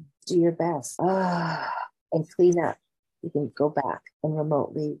 Everything. Do your best. And clean up. You can go back and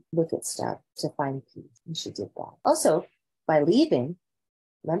remotely look at stuff to find peace. And she did that. Also, by leaving,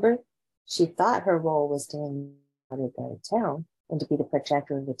 remember, she thought her role was to hang out of the town and to be the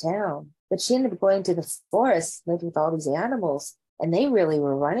protector of the town. But she ended up going to the forest, lived with all these animals, and they really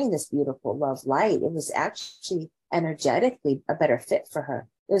were running this beautiful love light. It was actually energetically a better fit for her.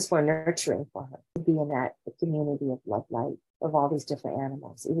 It was more nurturing for her to be in that community of love light of all these different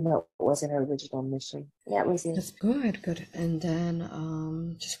animals, even though it wasn't her original mission. That was it. That's good. And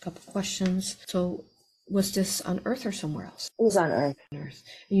then just a couple questions. So was this on Earth or somewhere else? It was on Earth. On Earth.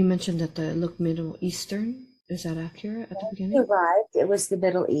 You mentioned that it looked Middle Eastern. Is that accurate at the beginning? He arrived. It was the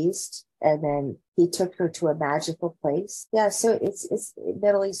Middle East, and then he took her to a magical place. Yeah, so it's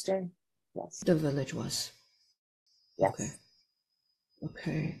Middle Eastern. Yes. The village was. Yes.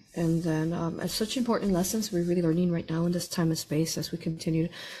 Okay. And then as such important lessons we're really learning right now in this time and space as we continue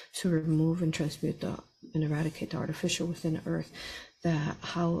to remove and transmute and eradicate the artificial within Earth, that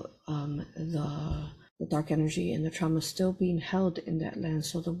how the dark energy and the trauma is still being held in that land.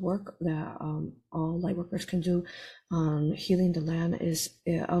 So the work that all light workers can do on healing the land is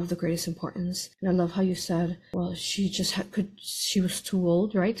of the greatest importance. And I love how you said, well, she just she was too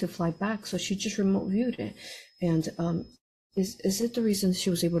old, right, to fly back, so she just remote viewed it. And is it the reason she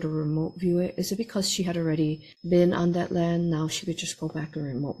was able to remote view it? Is it because she had already been on that land? Now she could just go back and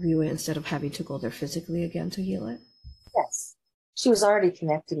remote view it instead of having to go there physically again to heal it? Yes. She was already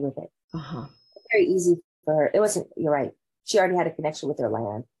connected with it. Uh-huh. Very easy for her. It wasn't, you're right. She already had a connection with her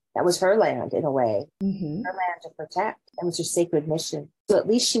land. That was her land in a way. Mm-hmm. Her land to protect. That was her sacred mission. So at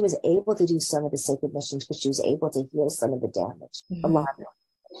least she was able to do some of the sacred missions because she was able to heal some of the damage. Mm-hmm. A lot of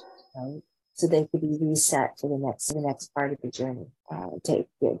it, right? So they could be reset for the next part of the journey, to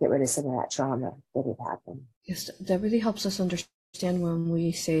get rid of some of that trauma that had happened. Yes, that really helps us understand when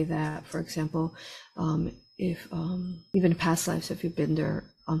we say that, for example, if even past lives, if you've been there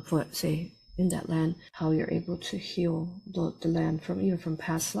on foot, say in that land, how you're able to heal the land from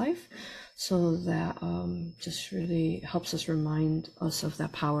past life. So that just really helps us remind us of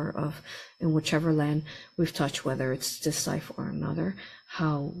that power of, in whichever land we've touched, whether it's this life or another,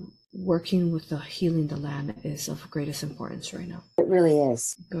 how working with healing the land is of greatest importance right now. It really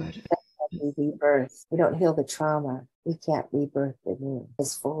is. Good. We rebirth. We don't heal the trauma. We can't rebirth the new.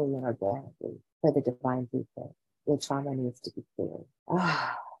 It's fully and organically for the divine people. The trauma needs to be cleared.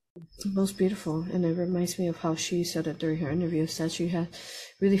 Most beautiful. And it reminds me of how she said it during her interview, said she had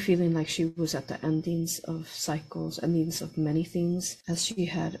really feeling like she was at the endings of cycles, endings of many things, as she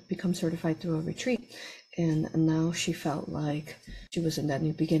had become certified through a retreat. And now she felt like she was in that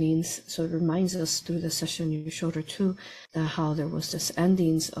new beginnings. So it reminds us through the session you showed her too, that how there was this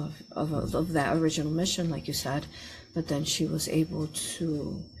endings of that original mission, like you said, but then she was able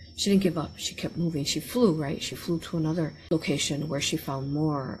to, she didn't give up. She kept moving. She flew, right? She flew to another location where she found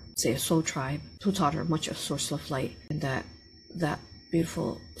more, say, a soul tribe who taught her much of source of light, and that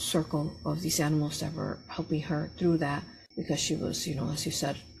beautiful circle of these animals that were helping her through that, because she was, as you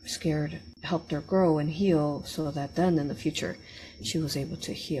said, scared, helped her grow and heal, so that then in the future she was able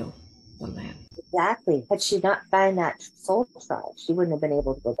to heal the land. Exactly. Had she not found that soul tribe, she wouldn't have been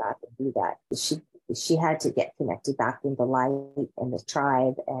able to go back and do that. She had to get connected back in the light and the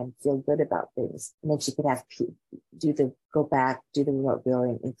tribe and feel good about things. And then she could go back, do the remote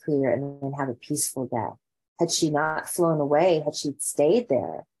viewing and clear, and then have a peaceful death. Had she not flown away, had she stayed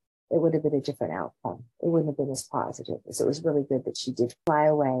there, it would have been a different outcome. It wouldn't have been as positive. So it was really good that she did fly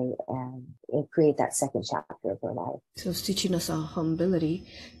away and create that second chapter of her life. So it's teaching us a humility,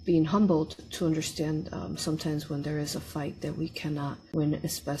 being humbled to understand sometimes when there is a fight that we cannot win,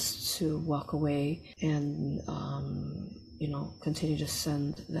 it's best to walk away and, continue to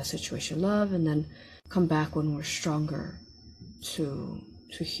send that situation love, and then come back when we're stronger to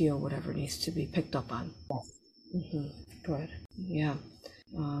heal whatever needs to be picked up on. Yes. Mm-hmm. Good. Yeah.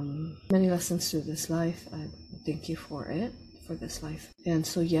 Many lessons through this life. I thank you for this life. And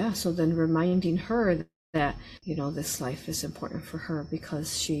so then reminding her that, this life is important for her,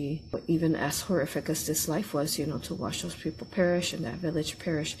 because she, even as horrific as this life was, to watch those people perish and that village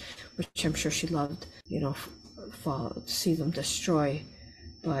perish, which I'm sure she loved, see them destroy,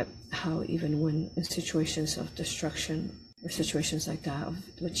 but how even when in situations of destruction or situations like that,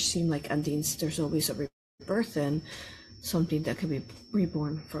 which seem like endings, there's always a rebirth in something that could be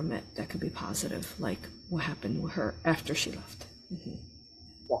reborn from it, that could be positive, like what happened with her after she left. Mm-hmm.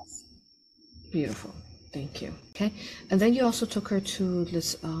 Yes. Beautiful. Thank you. Okay. And then you also took her to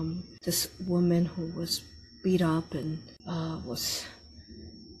this woman who was beat up and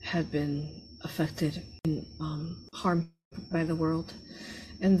had been affected and harmed by the world.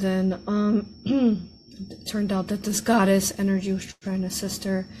 And then it turned out that this goddess energy was trying to assist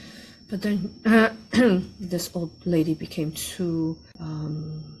her, but then this old lady became too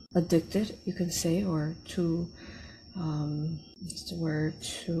addicted, you can say, or too what's the word,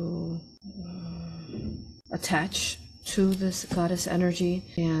 too attached to this goddess energy,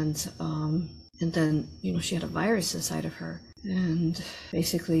 and then she had a virus inside of her. And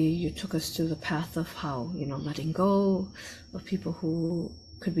basically you took us to the path of how letting go of people who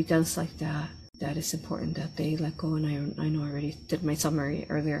could be dense like that. That is important that they let go, and I know I already did my summary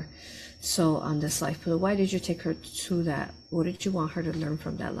earlier. So on this life, but why did you take her to that? What did you want her to learn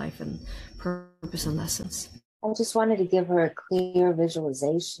from that life, and purpose and lessons? I just wanted to give her a clear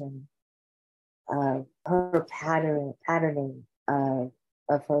visualization of her patterning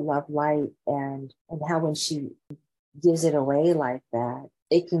of her love light, and how when she gives it away like that,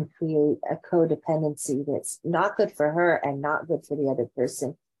 it can create a codependency that's not good for her and not good for the other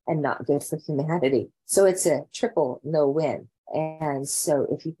person and not good for humanity. So it's a triple no-win. And so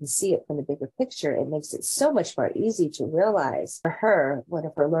if you can see it from the bigger picture, it makes it so much more easy to realize for her, one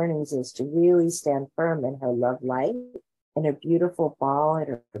of her learnings is to really stand firm in her love light, in her beautiful ball, in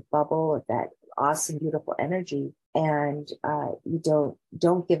her bubble of that awesome, beautiful energy. And you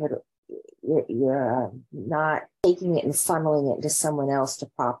don't give it, you're not taking it and funneling it into someone else to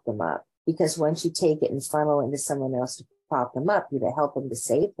prop them up. Because once you take it and funnel into someone else to prop them up, you to help them, to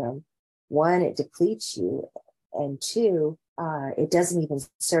save them, one, it depletes you. And two, it doesn't even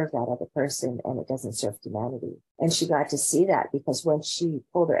serve that other person, and it doesn't serve humanity. And she got to see that, because when she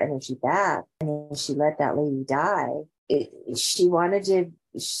pulled her energy back and she let that lady die, she wanted to,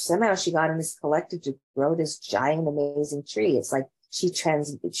 somehow she got in this collective to grow this giant, amazing tree. It's like she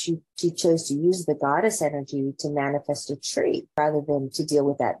chose to use the goddess energy to manifest a tree rather than to deal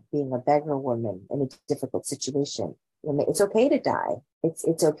with that being a beggar woman in a difficult situation. It's okay to die.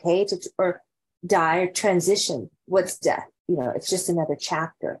 It's okay to or die or transition. What's death? It's just another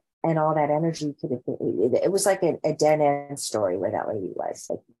chapter. And all that energy could have been, it was like a dead end story where that lady was.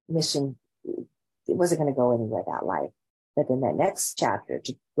 Like mission, it wasn't going to go anywhere, that life. But then that next chapter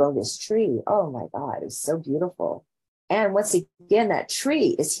to grow this tree, oh my God, it's so beautiful. And once again, that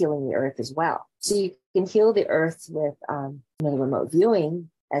tree is healing the earth as well. So you can heal the earth with the remote viewing,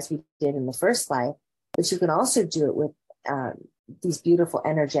 as we did in the first life, but you can also do it with these beautiful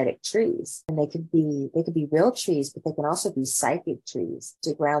energetic trees. And they could be real trees, but they can also be psychic trees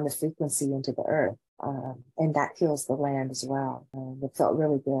to ground the frequency into the earth. And that heals the land as well. It felt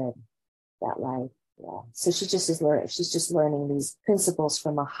really good, that life. Yeah. So she's just learning these principles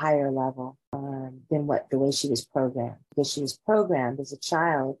from a higher level than the way she was programmed. Because she was programmed as a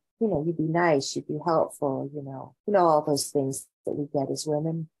child, you'd be nice, you'd be helpful, all those things that we get as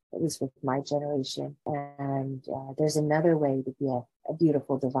women, at least with my generation. And there's another way to be a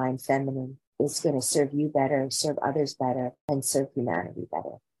beautiful, divine feminine. It's going to serve you better, serve others better, and serve humanity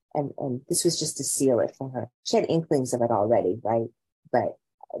better. And this was just to seal it for her. She had inklings of it already, right? But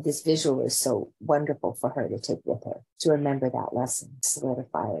this visual is so wonderful for her to take with her, to remember that lesson,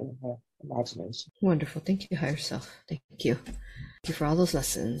 solidify it in her imagination. Wonderful. Thank you, higher self. Thank you. Thank you for all those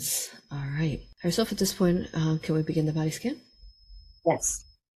lessons. All right. Higher self, at this point, can we begin the body scan? Yes.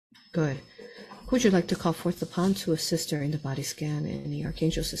 Good. Who would you like to call forth upon to assist her in the body scan and the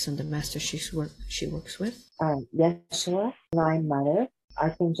archangel system, the master she works with? Yeshua, Divine Mother,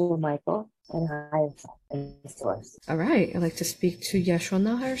 Archangel Michael, and higher self and source. All right. I'd like to speak to Yeshua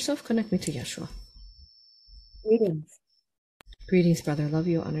now, higher self. Connect me to Yeshua. Greetings. Greetings, brother. Love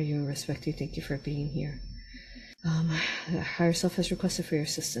you, honor you, and respect you. Thank you for being here. Higher self has requested for your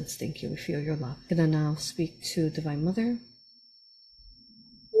assistance. Thank you. We feel your love. Can I now speak to Divine Mother?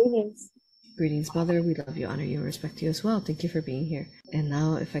 Greetings. Greetings, Mother. We love you, honor you, and respect you as well. Thank you for being here. And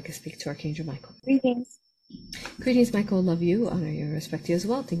now, if I could speak to Archangel Michael. Greetings. Greetings, Michael. Love you, honor you, and respect you as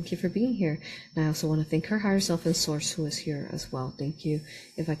well. Thank you for being here. And I also want to thank her higher self and Source, who is here as well. Thank you.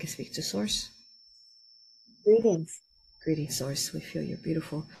 If I could speak to Source. Greetings. Greetings, Source. We feel your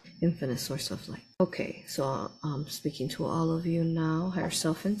beautiful, infinite source of light. Okay, so I'm speaking to all of you now, higher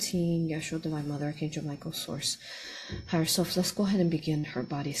self and team, Yeshua, Divine Mother, Archangel Michael, Source. Higher self, let's go ahead and begin her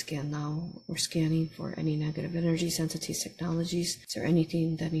body scan now. We're scanning for any negative energies, entities, technologies. Is there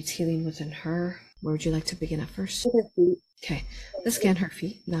anything that needs healing within her? Where would you like to begin at first? Her feet. Okay, let's scan her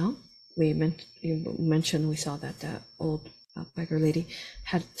feet now. You mentioned we saw that old beggar lady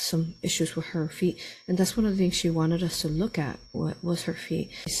had some issues with her feet, and that's one of the things she wanted us to look at. What was her feet?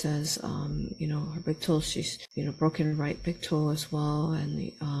 She says, her big toes. She's broken right big toe as well, and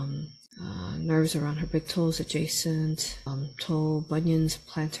the nerves around her big toes adjacent, toe bunions,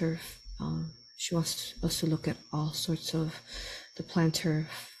 plantar She wants us to look at all sorts of the plantar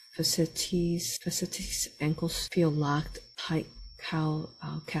fasciitis, ankles feel locked, tight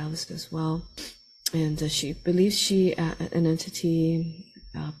calves as well. And she believes an entity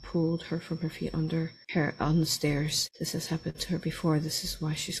pulled her from her feet under her on the stairs. This has happened to her before. This is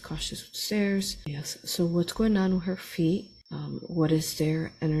why she's cautious with stairs. Yes. So what's going on with her feet? What is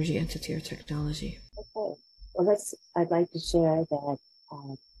their energy, entity, or technology? Okay. Well, I'd like to share that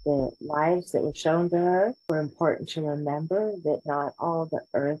the lives that were shown to her were important to remember that not all the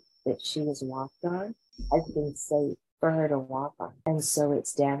earth that she has walked on has been safe for her to walk on. And so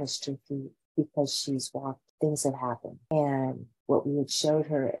it's damaged her feet because she's walked, things have happened. And what we had showed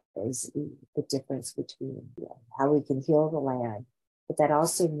her is the difference between how we can heal the land. But that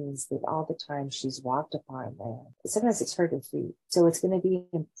also means that all the time she's walked upon land, sometimes it's hurt her feet. So it's going to be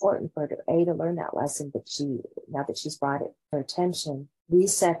important for her to learn that lesson, but now that she's brought it to her attention,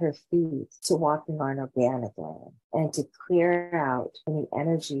 reset her feet to walking on organic land and to clear out any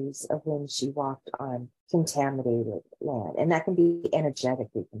energies of when she walked on contaminated land. And that can be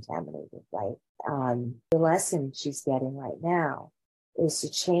energetically contaminated, right? The lesson she's getting right now is to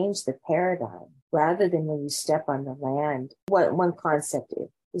change the paradigm rather than when you step on the land. One concept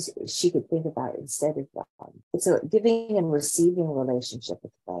is she could think about instead of it's a giving and receiving relationship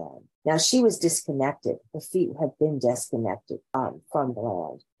with the land. Now she was disconnected. Her feet have been disconnected from the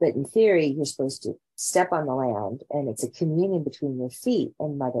land. But in theory, you're supposed to step on the land and it's a communion between your feet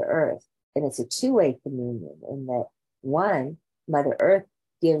and Mother Earth. And it's a two-way communion in that one, Mother Earth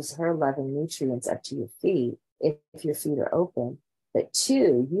gives her loving nutrients up to your feet if your feet are open. But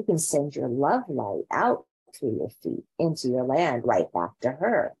two, you can send your love light out through your feet into your land right back to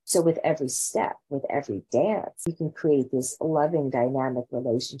her. So with every step, with every dance, you can create this loving dynamic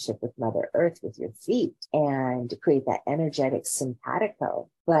relationship with Mother Earth with your feet and create that energetic simpatico.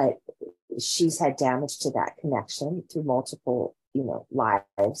 But she's had damage to that connection through multiple,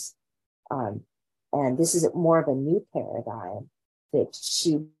 lives. And this is more of a new paradigm that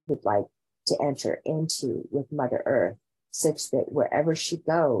she would like to enter into with Mother Earth, such that wherever she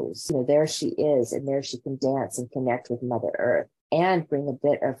goes, there she is, and there she can dance and connect with Mother Earth and bring a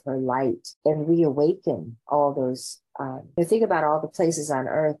bit of her light and reawaken all those. Think about all the places on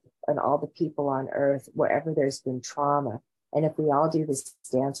Earth and all the people on Earth, wherever there's been trauma. And if we all do this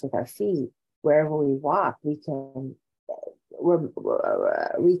dance with our feet, wherever we walk, we can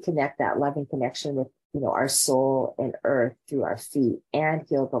reconnect that loving connection with our soul and earth through our feet and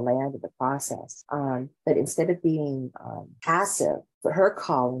heal the land in the process. But instead of being passive, but her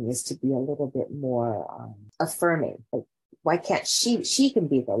calling is to be a little bit more affirming. Like, why can't she can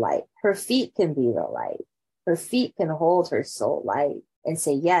be the light. Her feet can be the light. Her feet can hold her soul light and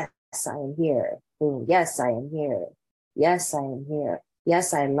say, yes, I am here. Boom. Yes, I am here. Yes, I am here.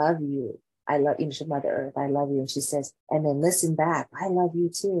 Yes, I love you. I love you, Mother Earth. I love you. And she says, and then listen back. I love you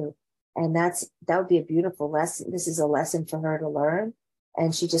too. And that would be a beautiful lesson. This is a lesson for her to learn.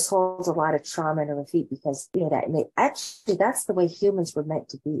 And she just holds a lot of trauma in her feet because, actually, that's the way humans were meant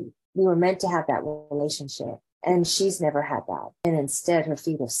to be. We were meant to have that relationship. And she's never had that. And instead, her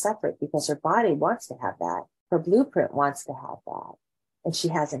feet have suffered because her body wants to have that. Her blueprint wants to have that. And she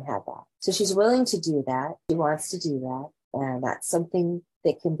hasn't had that. So she's willing to do that. She wants to do that. And that's something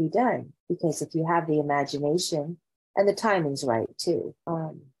that can be done because if you have the imagination and the timing's right too,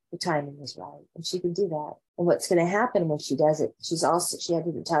 the timing is right and she can do that. And what's going to happen when she does it, she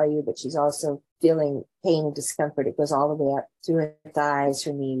didn't tell you, but she's also feeling pain and discomfort. It goes all the way up through her thighs,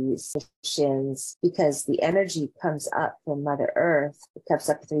 her knees, her shins, because the energy comes up from Mother Earth. It comes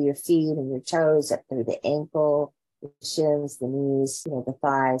up through your feet and your toes, up through the ankle, the shins, the knees, the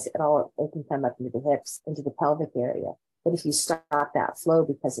thighs. It can come up into the hips, into the pelvic area. But if you stop that flow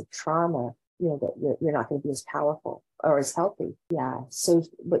because of trauma, that you're not going to be as powerful or as healthy. Yeah. So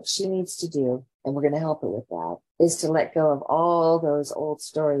what she needs to do, and we're going to help her with that, is to let go of all those old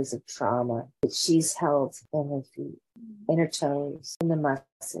stories of trauma that she's held in her feet, in her toes, in the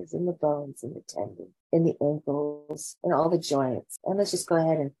muscles, in the bones, in the tendons, in the ankles, and all the joints. And let's just go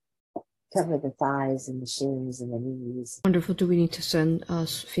ahead and cover the thighs and the shins and the knees. Wonderful. Do we need to send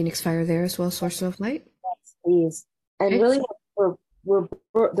Phoenix Fire there as well, source of light? Yes, please. And Okay. really,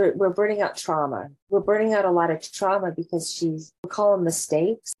 we're burning out trauma. We're burning out a lot of trauma because we call them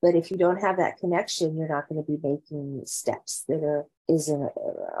mistakes. But if you don't have that connection, you're not going to be making steps that is in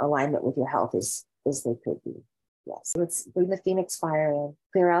alignment with your health as they could be. Yes. So let's bring the Phoenix Fire in,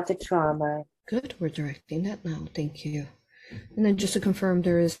 clear out the trauma. Good. We're directing that now. Thank you. And then just to confirm,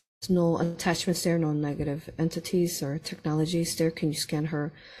 there is no attachments there, no negative entities or technologies there. Can you scan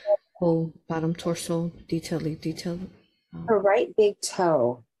her whole bottom torso, detailed? Her right big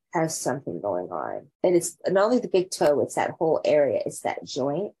toe has something going on. And it's not only the big toe, it's that whole area, it's that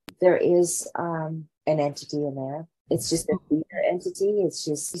joint. There is an entity in there. It's just a bigger entity. It's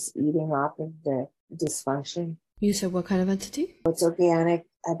just eating off of the dysfunction. You said what kind of entity? It's organic.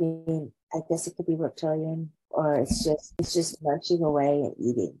 I mean, I guess it could be reptilian, or it's just munching away and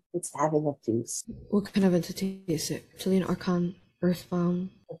eating. It's having a feast. What kind of entity is it? Reptilian, Archon, Earthbound?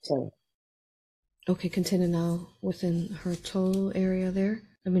 Reptilian. Okay, contained now within her total area there.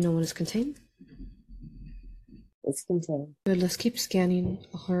 Let me know when it's contained. It's contained. Good, let's keep scanning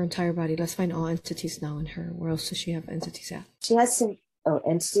her entire body. Let's find all entities now in her. Where else does she have entities at? She has some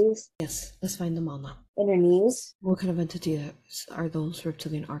entities. Yes, let's find them all now. In her knees. What kind of entities are those?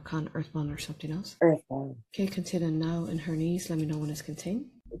 Reptilian, Archon, Earthbound, or something else? Earthbound. Okay, contained now in her knees. Let me know when it's contained.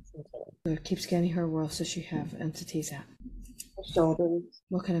 It's contained. Good, keep scanning her. Where else does she have entities at? Her shoulders.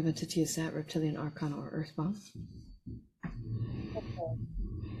 What kind of entity is that? Reptilian, Archon, or Earthbound? Okay.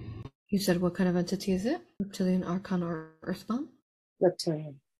 You said what kind of entity is it? Reptilian, Archon, or Earthbound?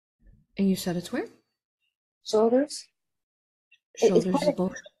 Reptilian. And you said it's where? Shoulders. Shoulders is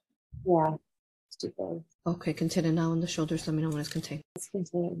both? Yeah. It's two things. Okay, contained now in the shoulders. Let me know when it's contained. It's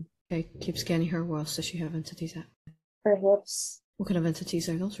contained. Okay, keep scanning her. Where else does she have entities at? Her hips. What kind of entities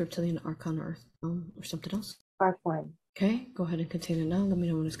are those? Reptilian, Archon, or Earthbound, or something else? Are fine. Okay, go ahead and contain it now. Let me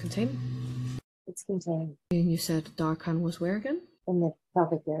know when it's contained. It's contained. And you said the Archon was where again? In the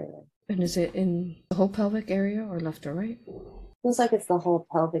pelvic area. And is it in the whole pelvic area or left or right? Feels like it's the whole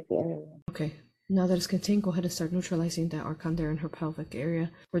pelvic area. Okay, now that it's contained, go ahead and start neutralizing that Archon there in her pelvic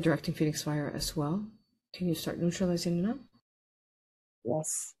area. We're directing Phoenix Fire as well. Can you start neutralizing it now?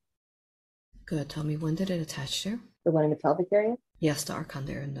 Yes. Good. Tell me, when did it attach there? The one in the pelvic area? Yes, the Archon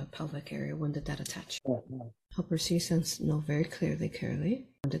there in the pelvic area. When did that attach? No. Help her see, sense, know very clearly, Carolee.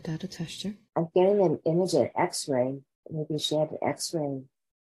 When did that attach there? I'm getting an image of X-ray. Maybe she had an X-ray,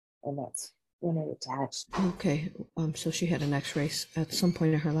 and that's when it attached. Okay, so she had an X-ray at some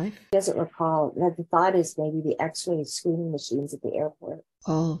point in her life? She doesn't recall. The thought is maybe the X-ray screening machines at the airport.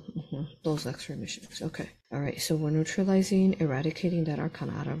 Oh, those X-ray machines. Okay. All right. So we're neutralizing, eradicating that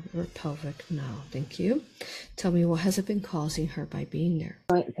Archon out of her pelvic now. Thank you. Tell me, what has it been causing her by being there?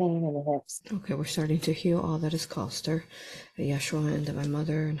 Joint pain in the hips. Okay, we're starting to heal all that has caused her. Yeshua and Divine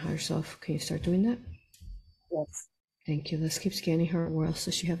Mother and Higher Self. Can you start doing that? Yes. Thank you. Let's keep scanning her. Where else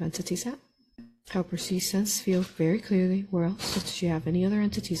does she have entities at? Help her see, sense, feel very clearly. Where else does she have any other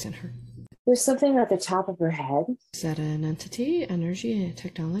entities in her? There's something at the top of her head. Is that an entity, energy,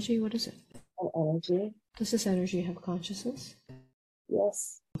 technology? What is it? An energy. Does this energy have consciousness?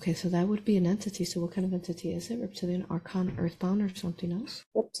 Yes. Okay, so that would be an entity. So what kind of entity is it? Reptilian, Archon, Earthbound, or something else?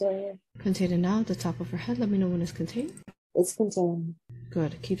 Reptilian. Contained now at the top of her head. Let me know when it's contained. It's contained.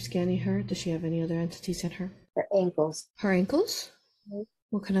 Good. Keep scanning her. Does she have any other entities in her? Her ankles. Her ankles? Mm-hmm.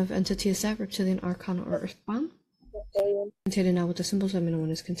 What kind of entity is that? Reptilian, Archon, or Earthbound? Reptilian. Contained now with the symbols. Let me know when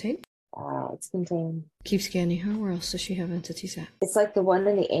it's contained. It's contained. Keep scanning her. Where else does she have entities at? It's like the one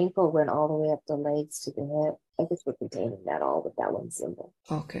in the ankle went all the way up the legs to the hip. I guess we're containing that all with that one symbol.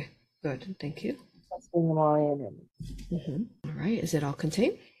 Okay, good. Thank you. Let's bring them all in. And All right. Is it all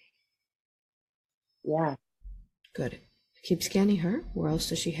contained? yeah. Good. Keep scanning her. Where else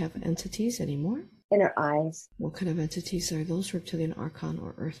does she have entities anymore? In her eyes. What kind of entities are those? Reptilian, Archon,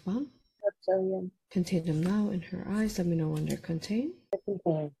 or Earthbound? Reptilian. Contain them now in her eyes. Let me know when they're contained. They're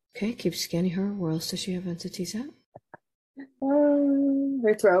contained. Okay, keep scanning her. Where else does she have entities at?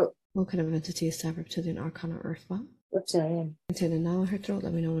 Her throat. What kind of entity is that? Reptilian, Archon, or Earthbound? Reptilian. Contained now in her throat.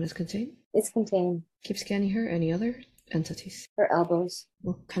 Let me know when it's contained. It's contained. Keep scanning her. Any other entities? Her elbows.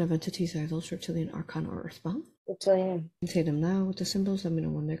 What kind of entities are those? Reptilian, Archon, or Earthbound? Reptilian. Contain them now with the symbols. Let me know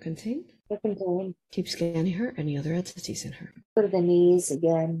when they're contained. They're contained. Keep scanning her. Any other entities in her? Go to the knees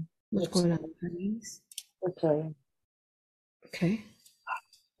again. What's going on with her knees? Reptilian. Okay.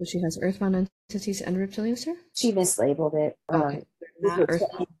 So she has Earthbound entities and reptilians there? She mislabeled it. Okay. These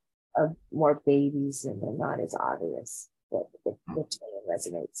reptilians are more babies and they're not as obvious. But the reptilian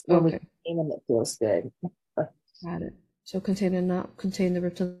resonates. When we contain them, it feels good. Got it. So contain and not contain the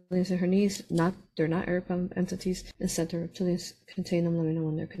reptilians in her knees. They're not Earthbound entities. Instead, the reptilians contain them. Let me know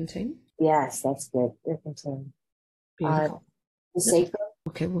when they're contained. Yes, that's good. They're contained. Beautiful. The sacral.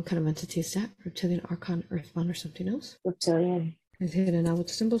 Okay, what kind of entity is that? Reptilian, Archon, Earthbound, or something else? Reptilian. Contain it now with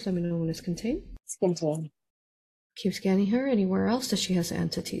the symbols. Let me know when it's contained. It's contained. Keep scanning her. Anywhere else that she has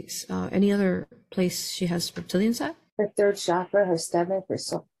entities? Any other place she has reptilians at? Her third chakra, her stomach,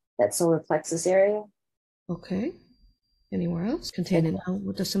 that solar plexus area. Okay. Anywhere else? Contain it now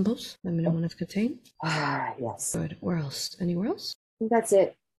with the symbols. Let me know when it's contained. Yes. Good. Where else? Anywhere else? That's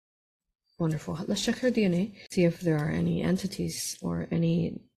it. Wonderful. Let's check her DNA, see if there are any entities or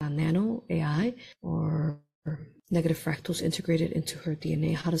any nano AI or negative fractals integrated into her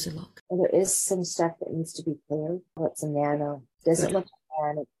DNA. How does it look? Well, there is some stuff that needs to be cleared. What's a nano? Doesn't Good. look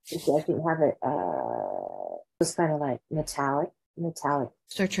like nano. It doesn't have it. It's kind of like metallic.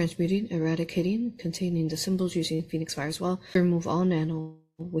 Start transmuting, eradicating, containing the symbols using Phoenix Fire as well. Remove all nano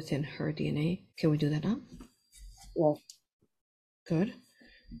within her DNA. Can we do that now? Yes. Good.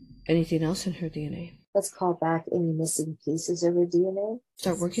 Anything else in her DNA? Let's call back any missing pieces of her DNA.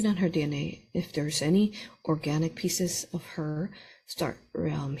 Start working on her DNA. If there's any organic pieces of her, start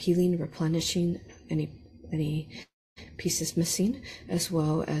healing, replenishing any pieces missing, as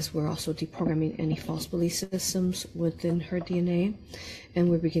well as we're also deprogramming any false belief systems within her DNA.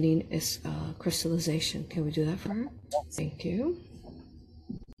 And we're beginning crystallization. Can we do that for her? Thank you.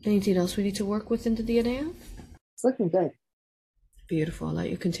 Anything else we need to work with in the DNA? It's looking good. Beautiful. I'll let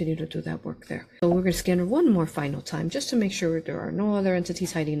you continue to do that work there. So we're going to scan her one more final time just to make sure there are no other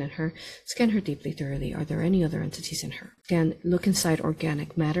entities hiding in her. Scan her deeply, thoroughly. Are there any other entities in her? Scan, look inside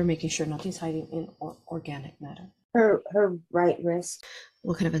organic matter, making sure nothing's hiding in organic matter. Her right wrist.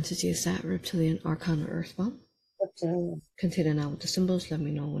 What kind of entity is that? Reptilian, Archon, or Earthbound? Reptilian. Contain it now with the symbols. Let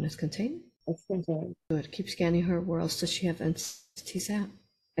me know when it's contained. It's contained. Good. Keep scanning her. Where else does she have entities at?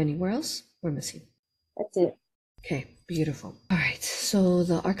 Anywhere else? We're missing. That's it. Okay, beautiful. All right, so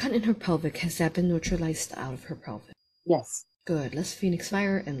the archon in her pelvic, has that been neutralized out of her pelvic? Yes. Good. Let's Phoenix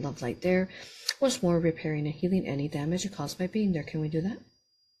Fire and Love Light there. Once more, repairing and healing any damage caused by being there. Can we do that?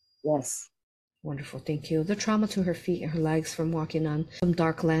 Yes. Wonderful, thank you. The trauma to her feet and her legs from walking on some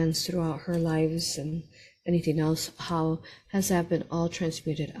dark lands throughout her lives and anything else, how has that been all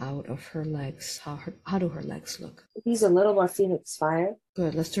transmuted out of her legs? How do her legs look? Use a little more Phoenix Fire.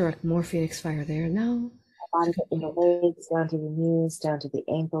 Good. Let's direct more Phoenix Fire there now. Body in the legs, down to the knees, down to the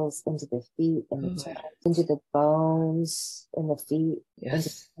ankles, into the feet, and the toes, into the bones, in the feet.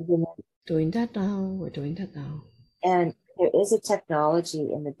 Yes. Doing that now. We're doing that now. And there is a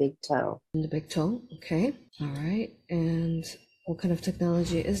technology in the big toe. In the big toe. Okay. All right. And what kind of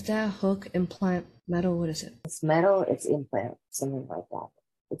technology is that? Hook, implant, metal? What is it? It's metal. It's implant. Something like that.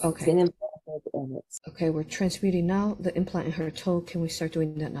 It's been implanted and it's... Okay. We're transmuting now the implant in her toe. Can we start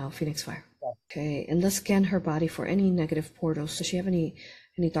doing that now? Phoenix Fire. Okay, and let's scan her body for any negative portals. Does she have any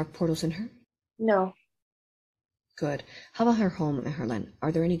dark portals in her? No. Good. How about her home and her land?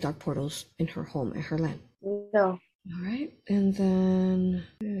 Are there any dark portals in her home and her land? No. All right, and then...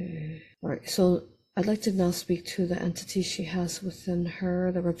 All right, so I'd like to now speak to the entities she has within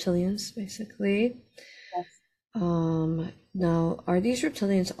her, the reptilians, basically. Yes. Now, are these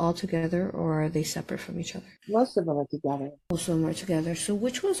reptilians all together or are they separate from each other? Most of them are together. Most of them are together. So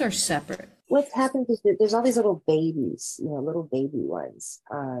which ones are separate? What happens is that there's all these little babies, little baby ones.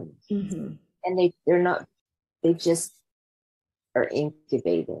 And they just are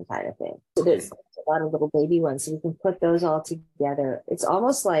incubating kind of thing. So there's a lot of little baby ones. So we can put those all together. It's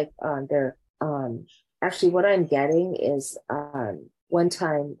almost like they're, actually what I'm getting is, one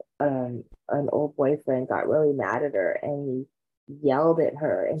time, an old boyfriend got really mad at her and he yelled at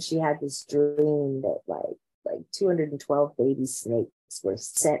her, and she had this dream that like 212 baby snakes were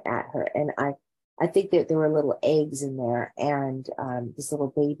sent at her. And I think that there were little eggs in there, and these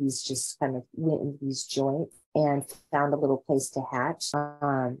little babies just kind of went into these joints and found a little place to hatch.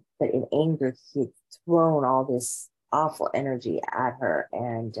 But in anger, he had thrown all this awful energy at her,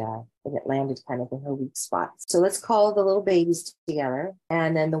 and it landed kind of in her weak spot. So let's call the little babies together,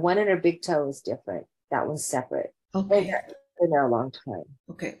 and then the one in her big toe is different. That one's separate. Okay. They've been there a long time.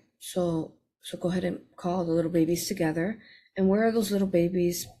 Okay, so go ahead and call the little babies together. And where are those little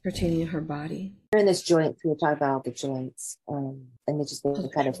babies pertaining to her body? They're in this joint. We were talking about all the joints, and they just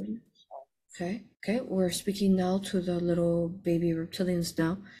kind of... Okay, we're speaking now to the little baby reptilians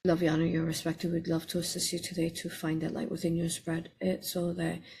now. Love you, honor you, respect you. We'd love to assist you today to find that light within you and spread it so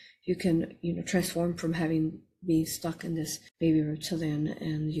that you can, transform from being stuck in this baby reptilian,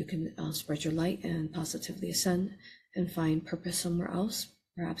 and you can spread your light and positively ascend and find purpose somewhere else,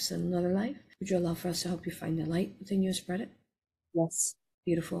 perhaps in another life. Would you allow for us to help you find the light within you and spread it? Yes.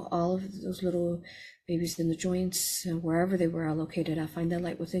 Beautiful. All of those little babies in the joints, wherever they were allocated, I find that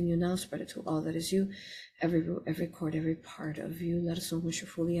light within you now. Spread it to all that is you, every root, every cord, every part of you. Let us know when you're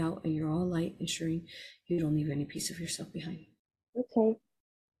fully out and you're all light, ensuring you don't leave any piece of yourself behind. Okay.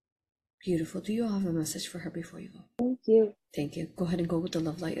 Beautiful. Do you all have a message for her before you go? Thank you. Thank you. Go ahead and go with the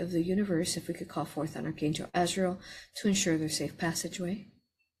love light of the universe. If we could call forth on Archangel Azrael to ensure their safe passageway.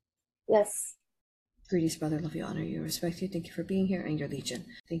 Yes. Greetings, brother. Love you, honor you, respect you. Thank you for being here and your legion.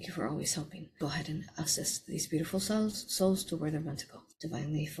 Thank you for always helping. Go ahead and assist these beautiful souls to where they're meant to go.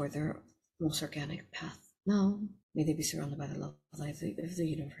 Divinely for their most organic path. Now, may they be surrounded by the love light of the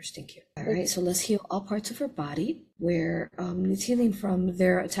universe. Thank you. All right, so let's heal all parts of her body where it's healing from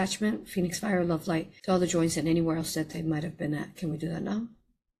their attachment, Phoenix Fire, love light, to all the joints and anywhere else that they might have been at. Can we do that now?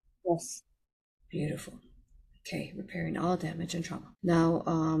 Yes. Beautiful. Okay, repairing all damage and trauma.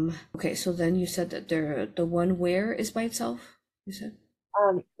 Now, okay, so then you said that the one where is by itself, you said?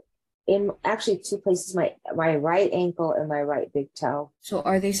 In actually two places, my right ankle and my right big toe. So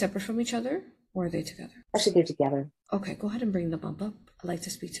are they separate from each other or are they together? Actually, they're together. Okay, go ahead and bring the bump up. I'd like to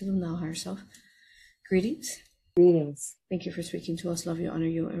speak to them now, higher self. Greetings. Greetings. Thank you for speaking to us. Love you, honor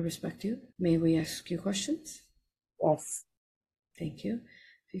you, and respect you. May we ask you questions? Yes. Thank you.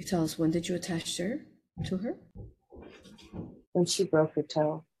 If you could tell us, when did you attach her to her? When she broke her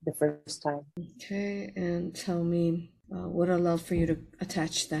toe the first time. Okay, and tell me what allowed for you to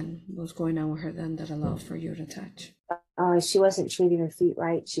attach then? What was going on with her then that allowed for you to attach? She wasn't treating her feet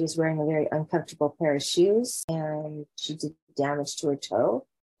right. She was wearing a very uncomfortable pair of shoes, and she did damage to her toe,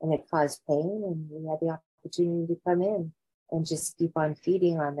 and it caused pain. And we had the opportunity to come in and just keep on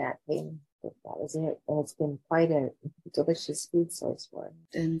feeding on that pain. But that was it. And it's been quite a delicious food source for her.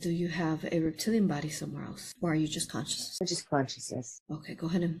 And do you have a reptilian body somewhere else, or are you just conscious? Just consciousness. Okay, go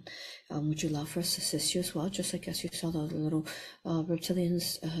ahead and would you allow for us to assist you as well? Just like as you saw the little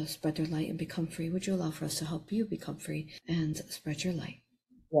reptilians spread their light and become free, would you allow for us to help you become free and spread your light?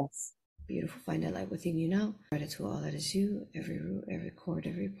 Yes. Beautiful. Find that light within you now. Spread it to all that is you, every root, every cord,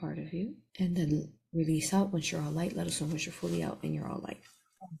 every part of you. And then release out once you're all light. Let us know once you're fully out and you're all light.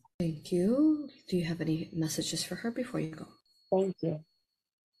 Thank you. Do you have any messages for her before you go? Thank you.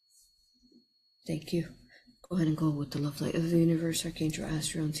 Thank you. Go ahead and go with the love light of the universe, Archangel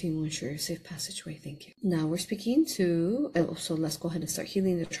Astral and team. Ensure your safe passageway. Thank you. Now we're speaking to, so let's go ahead and start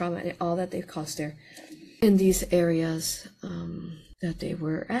healing the trauma and all that they've caused there in these areas that they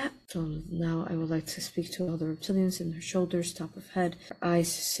were at. So now I would like to speak to all the reptilians in their shoulders, top of head,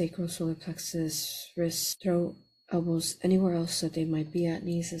 eyes, sacral, solar plexus, wrists, throat, elbows, anywhere else that they might be at,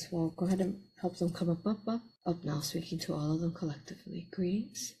 knees as well. Go ahead and help them come up now, speaking to all of them collectively.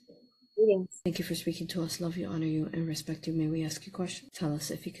 Greetings. Greetings. Thank you for speaking to us. Love you, honor you, and respect you. May we ask you a question? Tell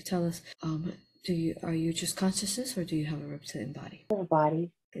us, if you could tell us, are you just consciousness, or do you have a reptilian body? Her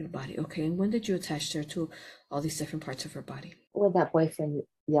body. Your body, okay. And when did you attach her to all these different parts of her body? When that boyfriend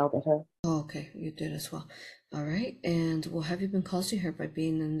yelled at her. Oh, okay, you did as well. All right. And what have you been causing her by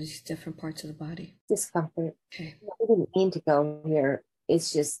being in these different parts of the body? Discomfort. Okay. We didn't mean to go here.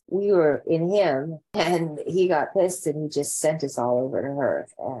 It's just we were in him, and he got pissed, and he just sent us all over to her,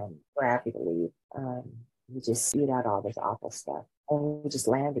 and we're happy to leave. We just spewed out all this awful stuff, and we just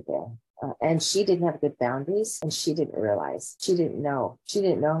landed there. And she didn't have good boundaries, and she didn't realize. She didn't know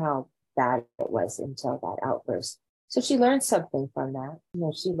how bad it was until that outburst. So she learned something from that.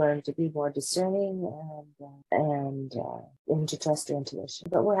 She learned to be more discerning and to trust her intuition.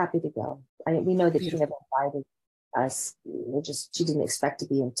 But we're happy to go. We know that Beautiful. She never invited us. She didn't expect to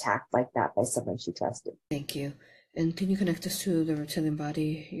be attacked like that by someone she trusted. Thank you. And can you connect us to the reptilian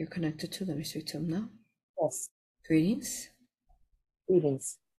body you're connected to? Let me speak to him now. Yes. Greetings.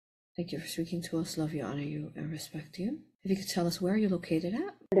 Greetings. Thank you for speaking to us. Love you, honor you, and respect you. If you could tell us, where are you located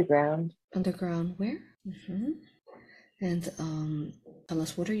at? Underground. Underground where? Mm-hmm. And tell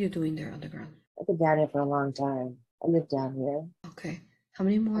us, what are you doing there underground? I've been down here for a long time. I live down here. Okay. How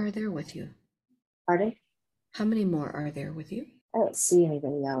many more are there with you? Pardon? How many more are there with you? I don't see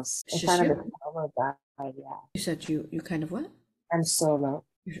anybody else. It's I'm just kind you? of a solo guy, yeah. You said you kind of what? I'm solo.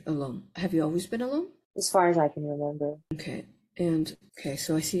 You're alone. Have you always been alone? As far as I can remember. Okay. And okay,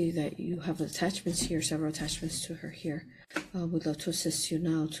 so I see that you have attachments here, several attachments to her here. Would love to assist you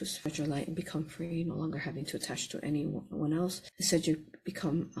now to spread your light and become free, no longer having to attach to anyone else. Instead, you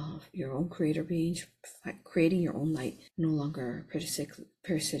become your own creator being, creating your own light, no longer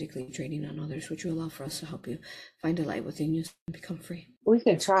parasitically draining on others. Would you allow for us to help you find a light within you and become free? We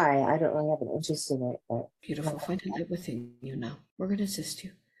can try. I don't really have an interest in it. But beautiful. Find a light within you now. We're going to assist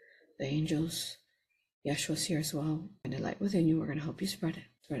you. The angels, Yeshua's here as well. Find a light within you. We're going to help you spread it.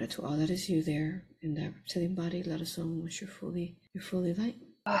 Spread it to all that is you there in that reptilian body. Let us know once you're fully light.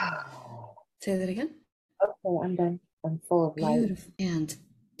 Say that again. Okay, I'm done. I'm full of light. Beautiful. And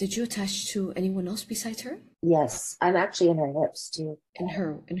did you attach to anyone else besides her? Yes, I'm actually in her hips too. In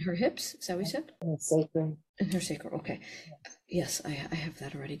her hips? Is that what you said? In her sacrum. In her sacrum. Okay. Yes, I have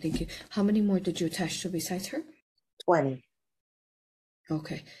that already. Thank you. How many more did you attach to besides her? 20.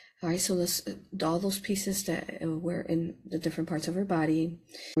 Okay. All right, so let's all those pieces that were in the different parts of her body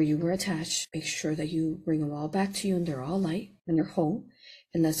where you were attached, make sure that you bring them all back to you and they're all light and they're whole.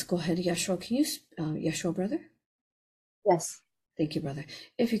 And let's go ahead, Yeshua. Can you, Yeshua, brother? Yes. Thank you, brother.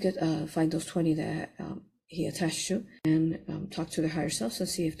 If you could find those 20 that he attached to and talk to their higher selves and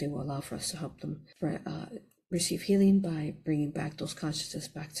see if they will allow for us to help them receive healing by bringing back those consciousness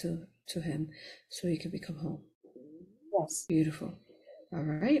back to him so he can become whole. Yes. Beautiful. All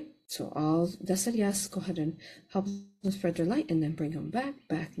right. So all that said yes, go ahead and help them spread their light and then bring them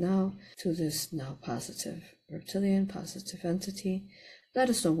back now to this now positive reptilian, positive entity. Let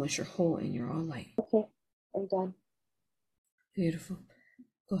us know once you're whole and you're all light. Okay, I'm done. Beautiful.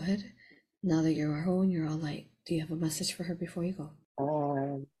 Go ahead. Now that you're whole and you're all light, do you have a message for her before you go?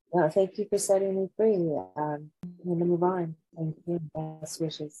 No, thank you for setting me free. I'm going to move on. Thank you. Best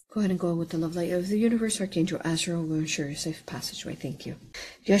wishes. Go ahead and go with the love light of the universe. Archangel Azrael will ensure your safe passageway. Thank you.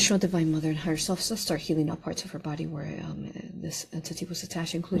 Yeshua, Divine Mother, and Higher Self, so start healing all parts of her body where this entity was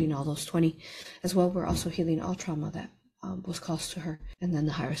attached, including all those 20. As well, we're also healing all trauma that was caused to her. And then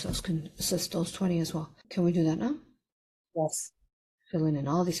the Higher Selves can assist those 20 as well. Can we do that now? Yes. Filling in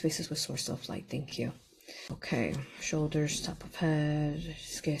all these spaces with source of light. Thank you. Okay, shoulders, top of head,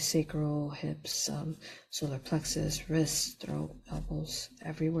 sacral, hips, solar plexus, wrists, throat, elbows,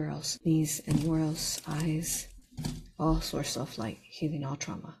 everywhere else, knees, anywhere else, eyes, all source of light, healing all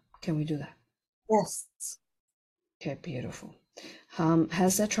trauma. Can we do that? Yes. Okay, beautiful.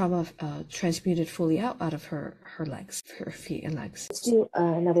 Has that trauma transmuted fully out of her legs, her feet and legs? Let's do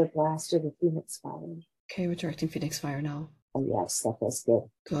another blast of the Phoenix Fire. Okay, we're directing Phoenix Fire now. Oh, yes, that feels good.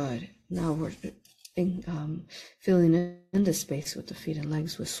 Good. Now we're filling in the space with the feet and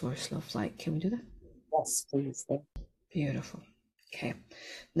legs with source love light. Can we do that? Yes, please. Beautiful. Okay.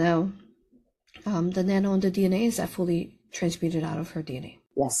 Now, the nano and the DNA, is that fully transmuted out of her DNA?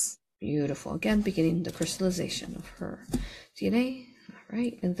 Yes. Beautiful. Again, beginning the crystallization of her DNA. All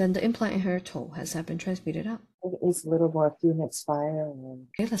right. And then the implant in her toe, has that been transmuted out? It needs a little more Phoenix Fire.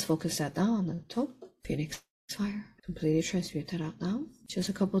 Okay, let's focus that now on the toe. Phoenix Fire. Completely transmute that out now. Just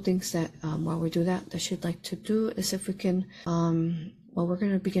a couple things that while we do that she'd like to do is if we can well, we're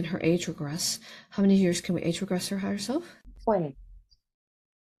going to begin her age regress. How many years can we age regress her higher self? 20.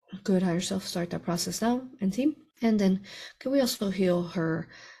 Good. Higher self, start that process now, and team. And then can we also heal her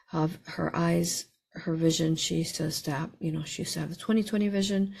eyes, her vision? She says that she used to have the 20/20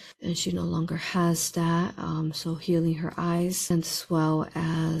 vision and she no longer has that, so healing her eyes as well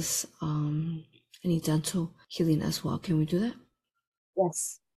as any dental healing as well. Can we do that?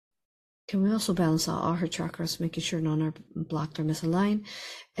 Yes. Can we also balance out all her chakras, making sure none are blocked or misaligned,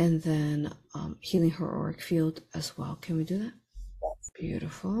 and then healing her auric field as well? Can we do that? Yes.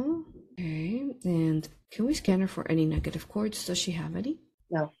 Beautiful. Okay. And can we scan her for any negative cords? Does she have any?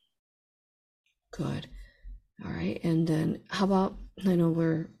 No. Good. All right. And then how about, I know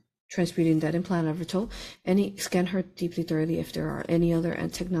we're transmuting that implant of her toe. Scan her deeply, thoroughly if there are any other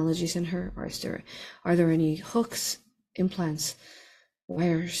technologies in her, or are there any hooks, implants,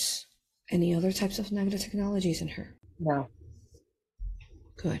 wires, any other types of negative technologies in her? No.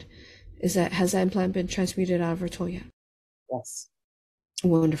 Good. Has that implant been transmuted out of her toe yet? Yes.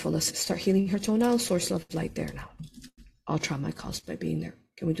 Wonderful. Let's start healing her toe now. Source love light there now. All trauma caused by being there.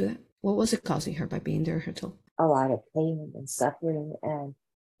 Can we do that? What was it causing her by being there, her toe? A lot of pain and suffering, and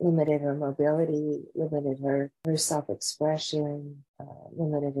limited her mobility, limited her self-expression,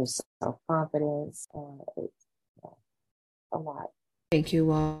 limited her self-confidence, a lot. Thank you.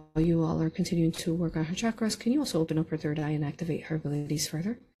 While you all are continuing to work on her chakras, can you also open up her third eye and activate her abilities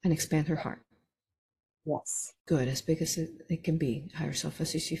further and expand her heart? Yes. Good, as big as it can be. Higher self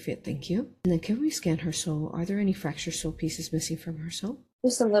as you see fit. Thank you. And then can we scan her soul? Are there any fractured soul pieces missing from her soul?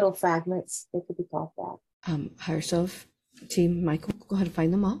 There's some little fragments. They could be called that. Higher self, team Michael, go ahead and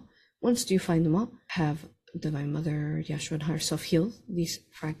find them all. Once you find them all, have Divine Mother, Yeshua, and Higher Self heal these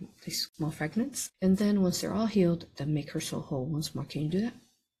small fragments. And then once they're all healed, then make her soul whole once more. Can you do that?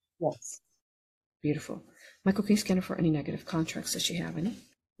 Yes. Beautiful. Michael, can you scan her for any negative contracts? Does she have any?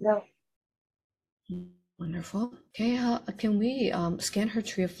 No. Wonderful. Okay, can we scan her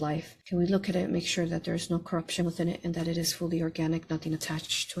tree of life? Can we look at it, make sure that there's no corruption within it and that it is fully organic, nothing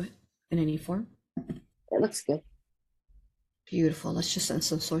attached to it in any form? It looks good. Beautiful. Let's just send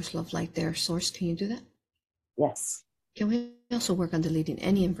some source love light there. Source, can you do that? Yes. Can we also work on deleting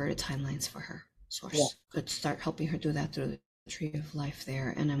any inverted timelines for her? Source. Yeah. Could start helping her do that through the tree of life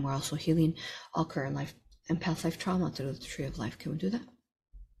there. And then we're also healing all current life and past life trauma through the tree of life. Can we do that?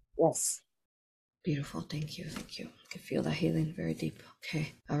 Yes. Beautiful. Thank you. Thank you. I can feel that healing very deep.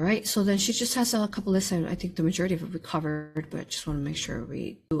 Okay. All right. So then she just has a couple lists, and I think the majority of it we covered, but I just want to make sure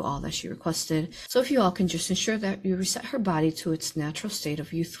we do all that she requested. So if you all can just ensure that you reset her body to its natural state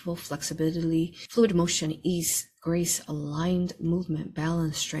of youthful flexibility, fluid motion, ease, grace, aligned movement,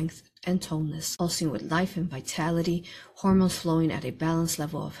 balance, strength, and toneness, pulsing with life and vitality, hormones flowing at a balanced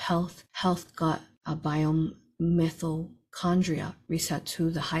level of health, gut, a biome, mitochondria reset to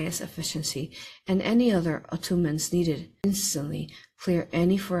the highest efficiency, and any other attunements needed instantly. Clear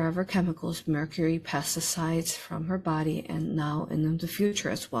any forever chemicals, mercury, pesticides from her body and now and in the future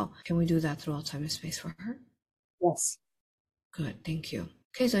as well. Can we do that throughout time and space for her? Yes. Good, thank you.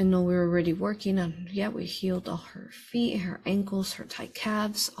 Okay, so I know we were already working on, we healed all her feet, her ankles, her tight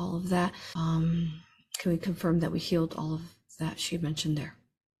calves, all of that. Can we confirm that we healed all of that she mentioned there?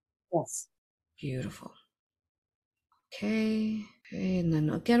 Yes. Beautiful. Okay, and then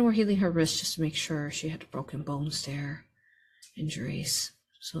again, we're healing her wrist just to make sure she had broken bones there, injuries.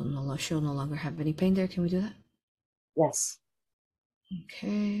 So she'll no longer have any pain there. Can we do that? Yes.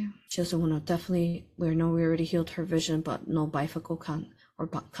 Okay. She doesn't want to definitely, we know we already healed her vision, but no bifocal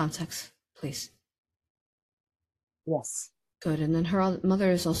contacts, please. Yes. Good. And then her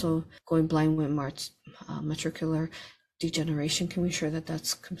mother is also going blind with macular degeneration. Can we ensure that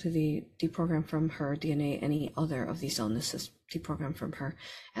that's completely deprogrammed from her DNA? Any other of these illnesses deprogrammed from her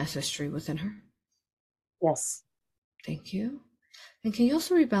ancestry within her? Yes. Thank you. And can you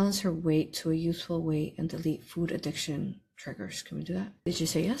also rebalance her weight to a youthful weight and delete food addiction triggers? Can we do that? Did you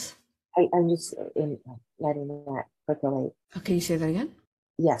say yes? I'm just letting that percolate. Can you say that again?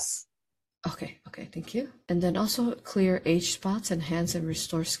 Yes. Okay, thank you. And then also clear age spots, enhance and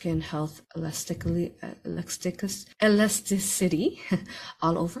restore skin health elasticity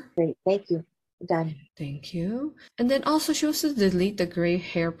all over. Great, thank you. Done. Thank you. And then also she wants to delete the gray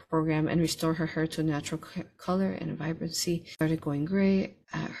hair program and restore her hair to natural color and vibrancy. Started going gray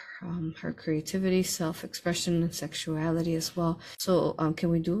at her creativity, self-expression, and sexuality as well. So can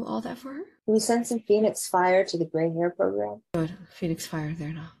we do all that for her? Can we send some Phoenix Fire to the gray hair program? Good. Phoenix Fire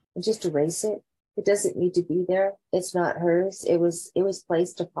there now. And just erase it. It doesn't need to be there. It's not hers. It was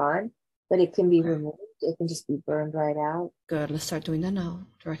placed upon, but it can be removed. It can just be burned right out. Good. Let's start doing that now.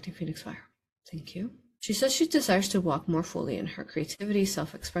 Directing Phoenix Fire. Thank you. She says she desires to walk more fully in her creativity,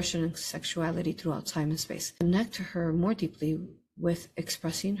 self-expression, and sexuality throughout time and space. Connect to her more deeply with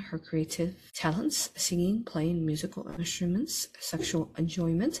expressing her creative talents, singing, playing musical instruments, sexual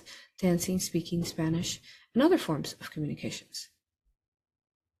enjoyment, dancing, speaking Spanish, and other forms of communications.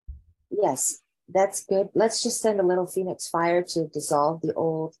 Yes, that's good. Let's just send a little Phoenix Fire to dissolve the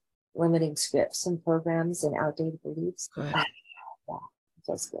old limiting scripts and programs and outdated beliefs. Good. Yeah,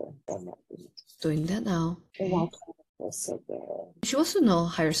 that's good. Doing that now. Okay. That's so good. She wants to know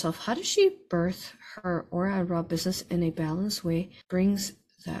higher self. How does she birth her A.U.R.A business in a balanced way? Brings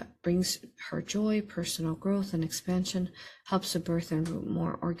her joy, personal growth, and expansion. Helps to birth and root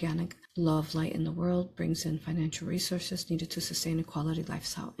more organic love, light in the world. Brings in financial resources needed to sustain a quality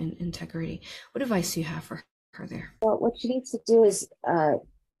lifestyle and integrity. What advice do you have for her there? Well, what she needs to do is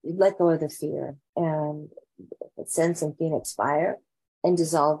let go of the fear and send some Phoenix Fire and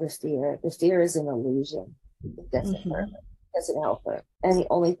dissolve the fear. The fear is an illusion. It doesn't hurt her. It doesn't help her. And the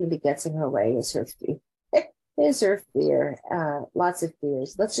only thing that gets in her way is her fear. Lots of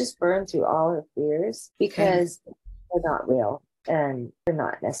fears. Let's just burn through all her fears because they're not real and they're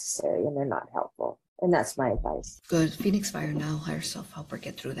not necessary and they're not helpful. And that's my advice. Good. Phoenix Fire now. Higher self, help her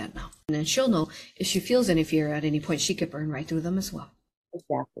get through that now. And then she'll know if she feels any fear at any point, she could burn right through them as well.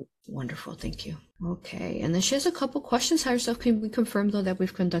 Exactly. Wonderful. Thank you. Okay. And then she has a couple questions. Higher self, can we confirm though that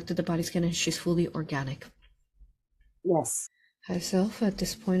we've conducted the body scan and she's fully organic? Yes. Higher self, at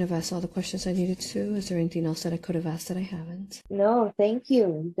this point I've asked all the questions I needed to. Is there anything else that I could have asked that I haven't? No, thank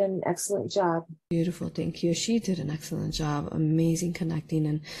you. You've done an excellent job. Beautiful. Thank you. She did an excellent job. Amazing connecting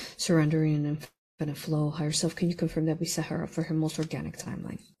and surrendering and infinite flow. Higher self, can you confirm that we set her up for her most organic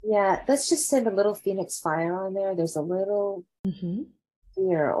timeline? Yeah, let's just send a little Phoenix Fire on there. There's a little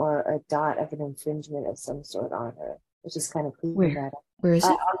fear or a dot of an infringement of some sort on her, which is kind of clear that up. Where is it?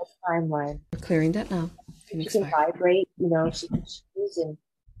 On the timeline. We're clearing that now. Phoenix she can Fire. Vibrate, she can choose and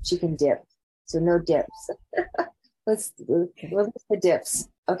she can dip. So no dips. Let's the dips.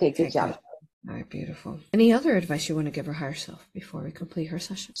 Okay, good job. Good. All right, beautiful. Any other advice you want to give her higher self before we complete her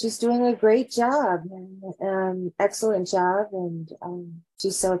session? She's doing a great job, excellent job, and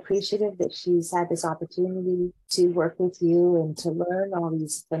she's so appreciative that she's had this opportunity to work with you and to learn all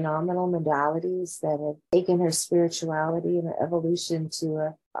these phenomenal modalities that have taken her spirituality and her evolution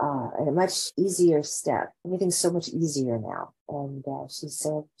to a much easier step. Everything's so much easier now, and she's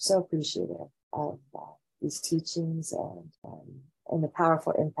so appreciative of these teachings and the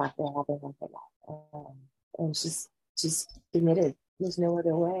powerful impact they're having on her life. And she's committed. There's no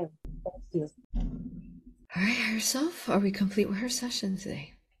other way. Thank you. All right, herself, are we complete with her session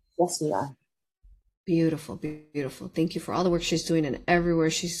today? Yes, we are. Beautiful, beautiful. Thank you for all the work she's doing and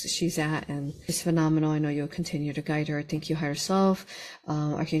everywhere she's at, and she's phenomenal. I know you'll continue to guide her. Thank you, higher self,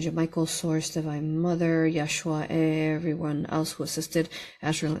 Archangel Michael, Source, Divine Mother, Yeshua, everyone else who assisted,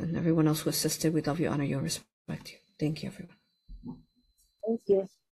 Azrael, and everyone else who assisted. We love you, honor you, and respect you. Thank you, everyone. Thank you.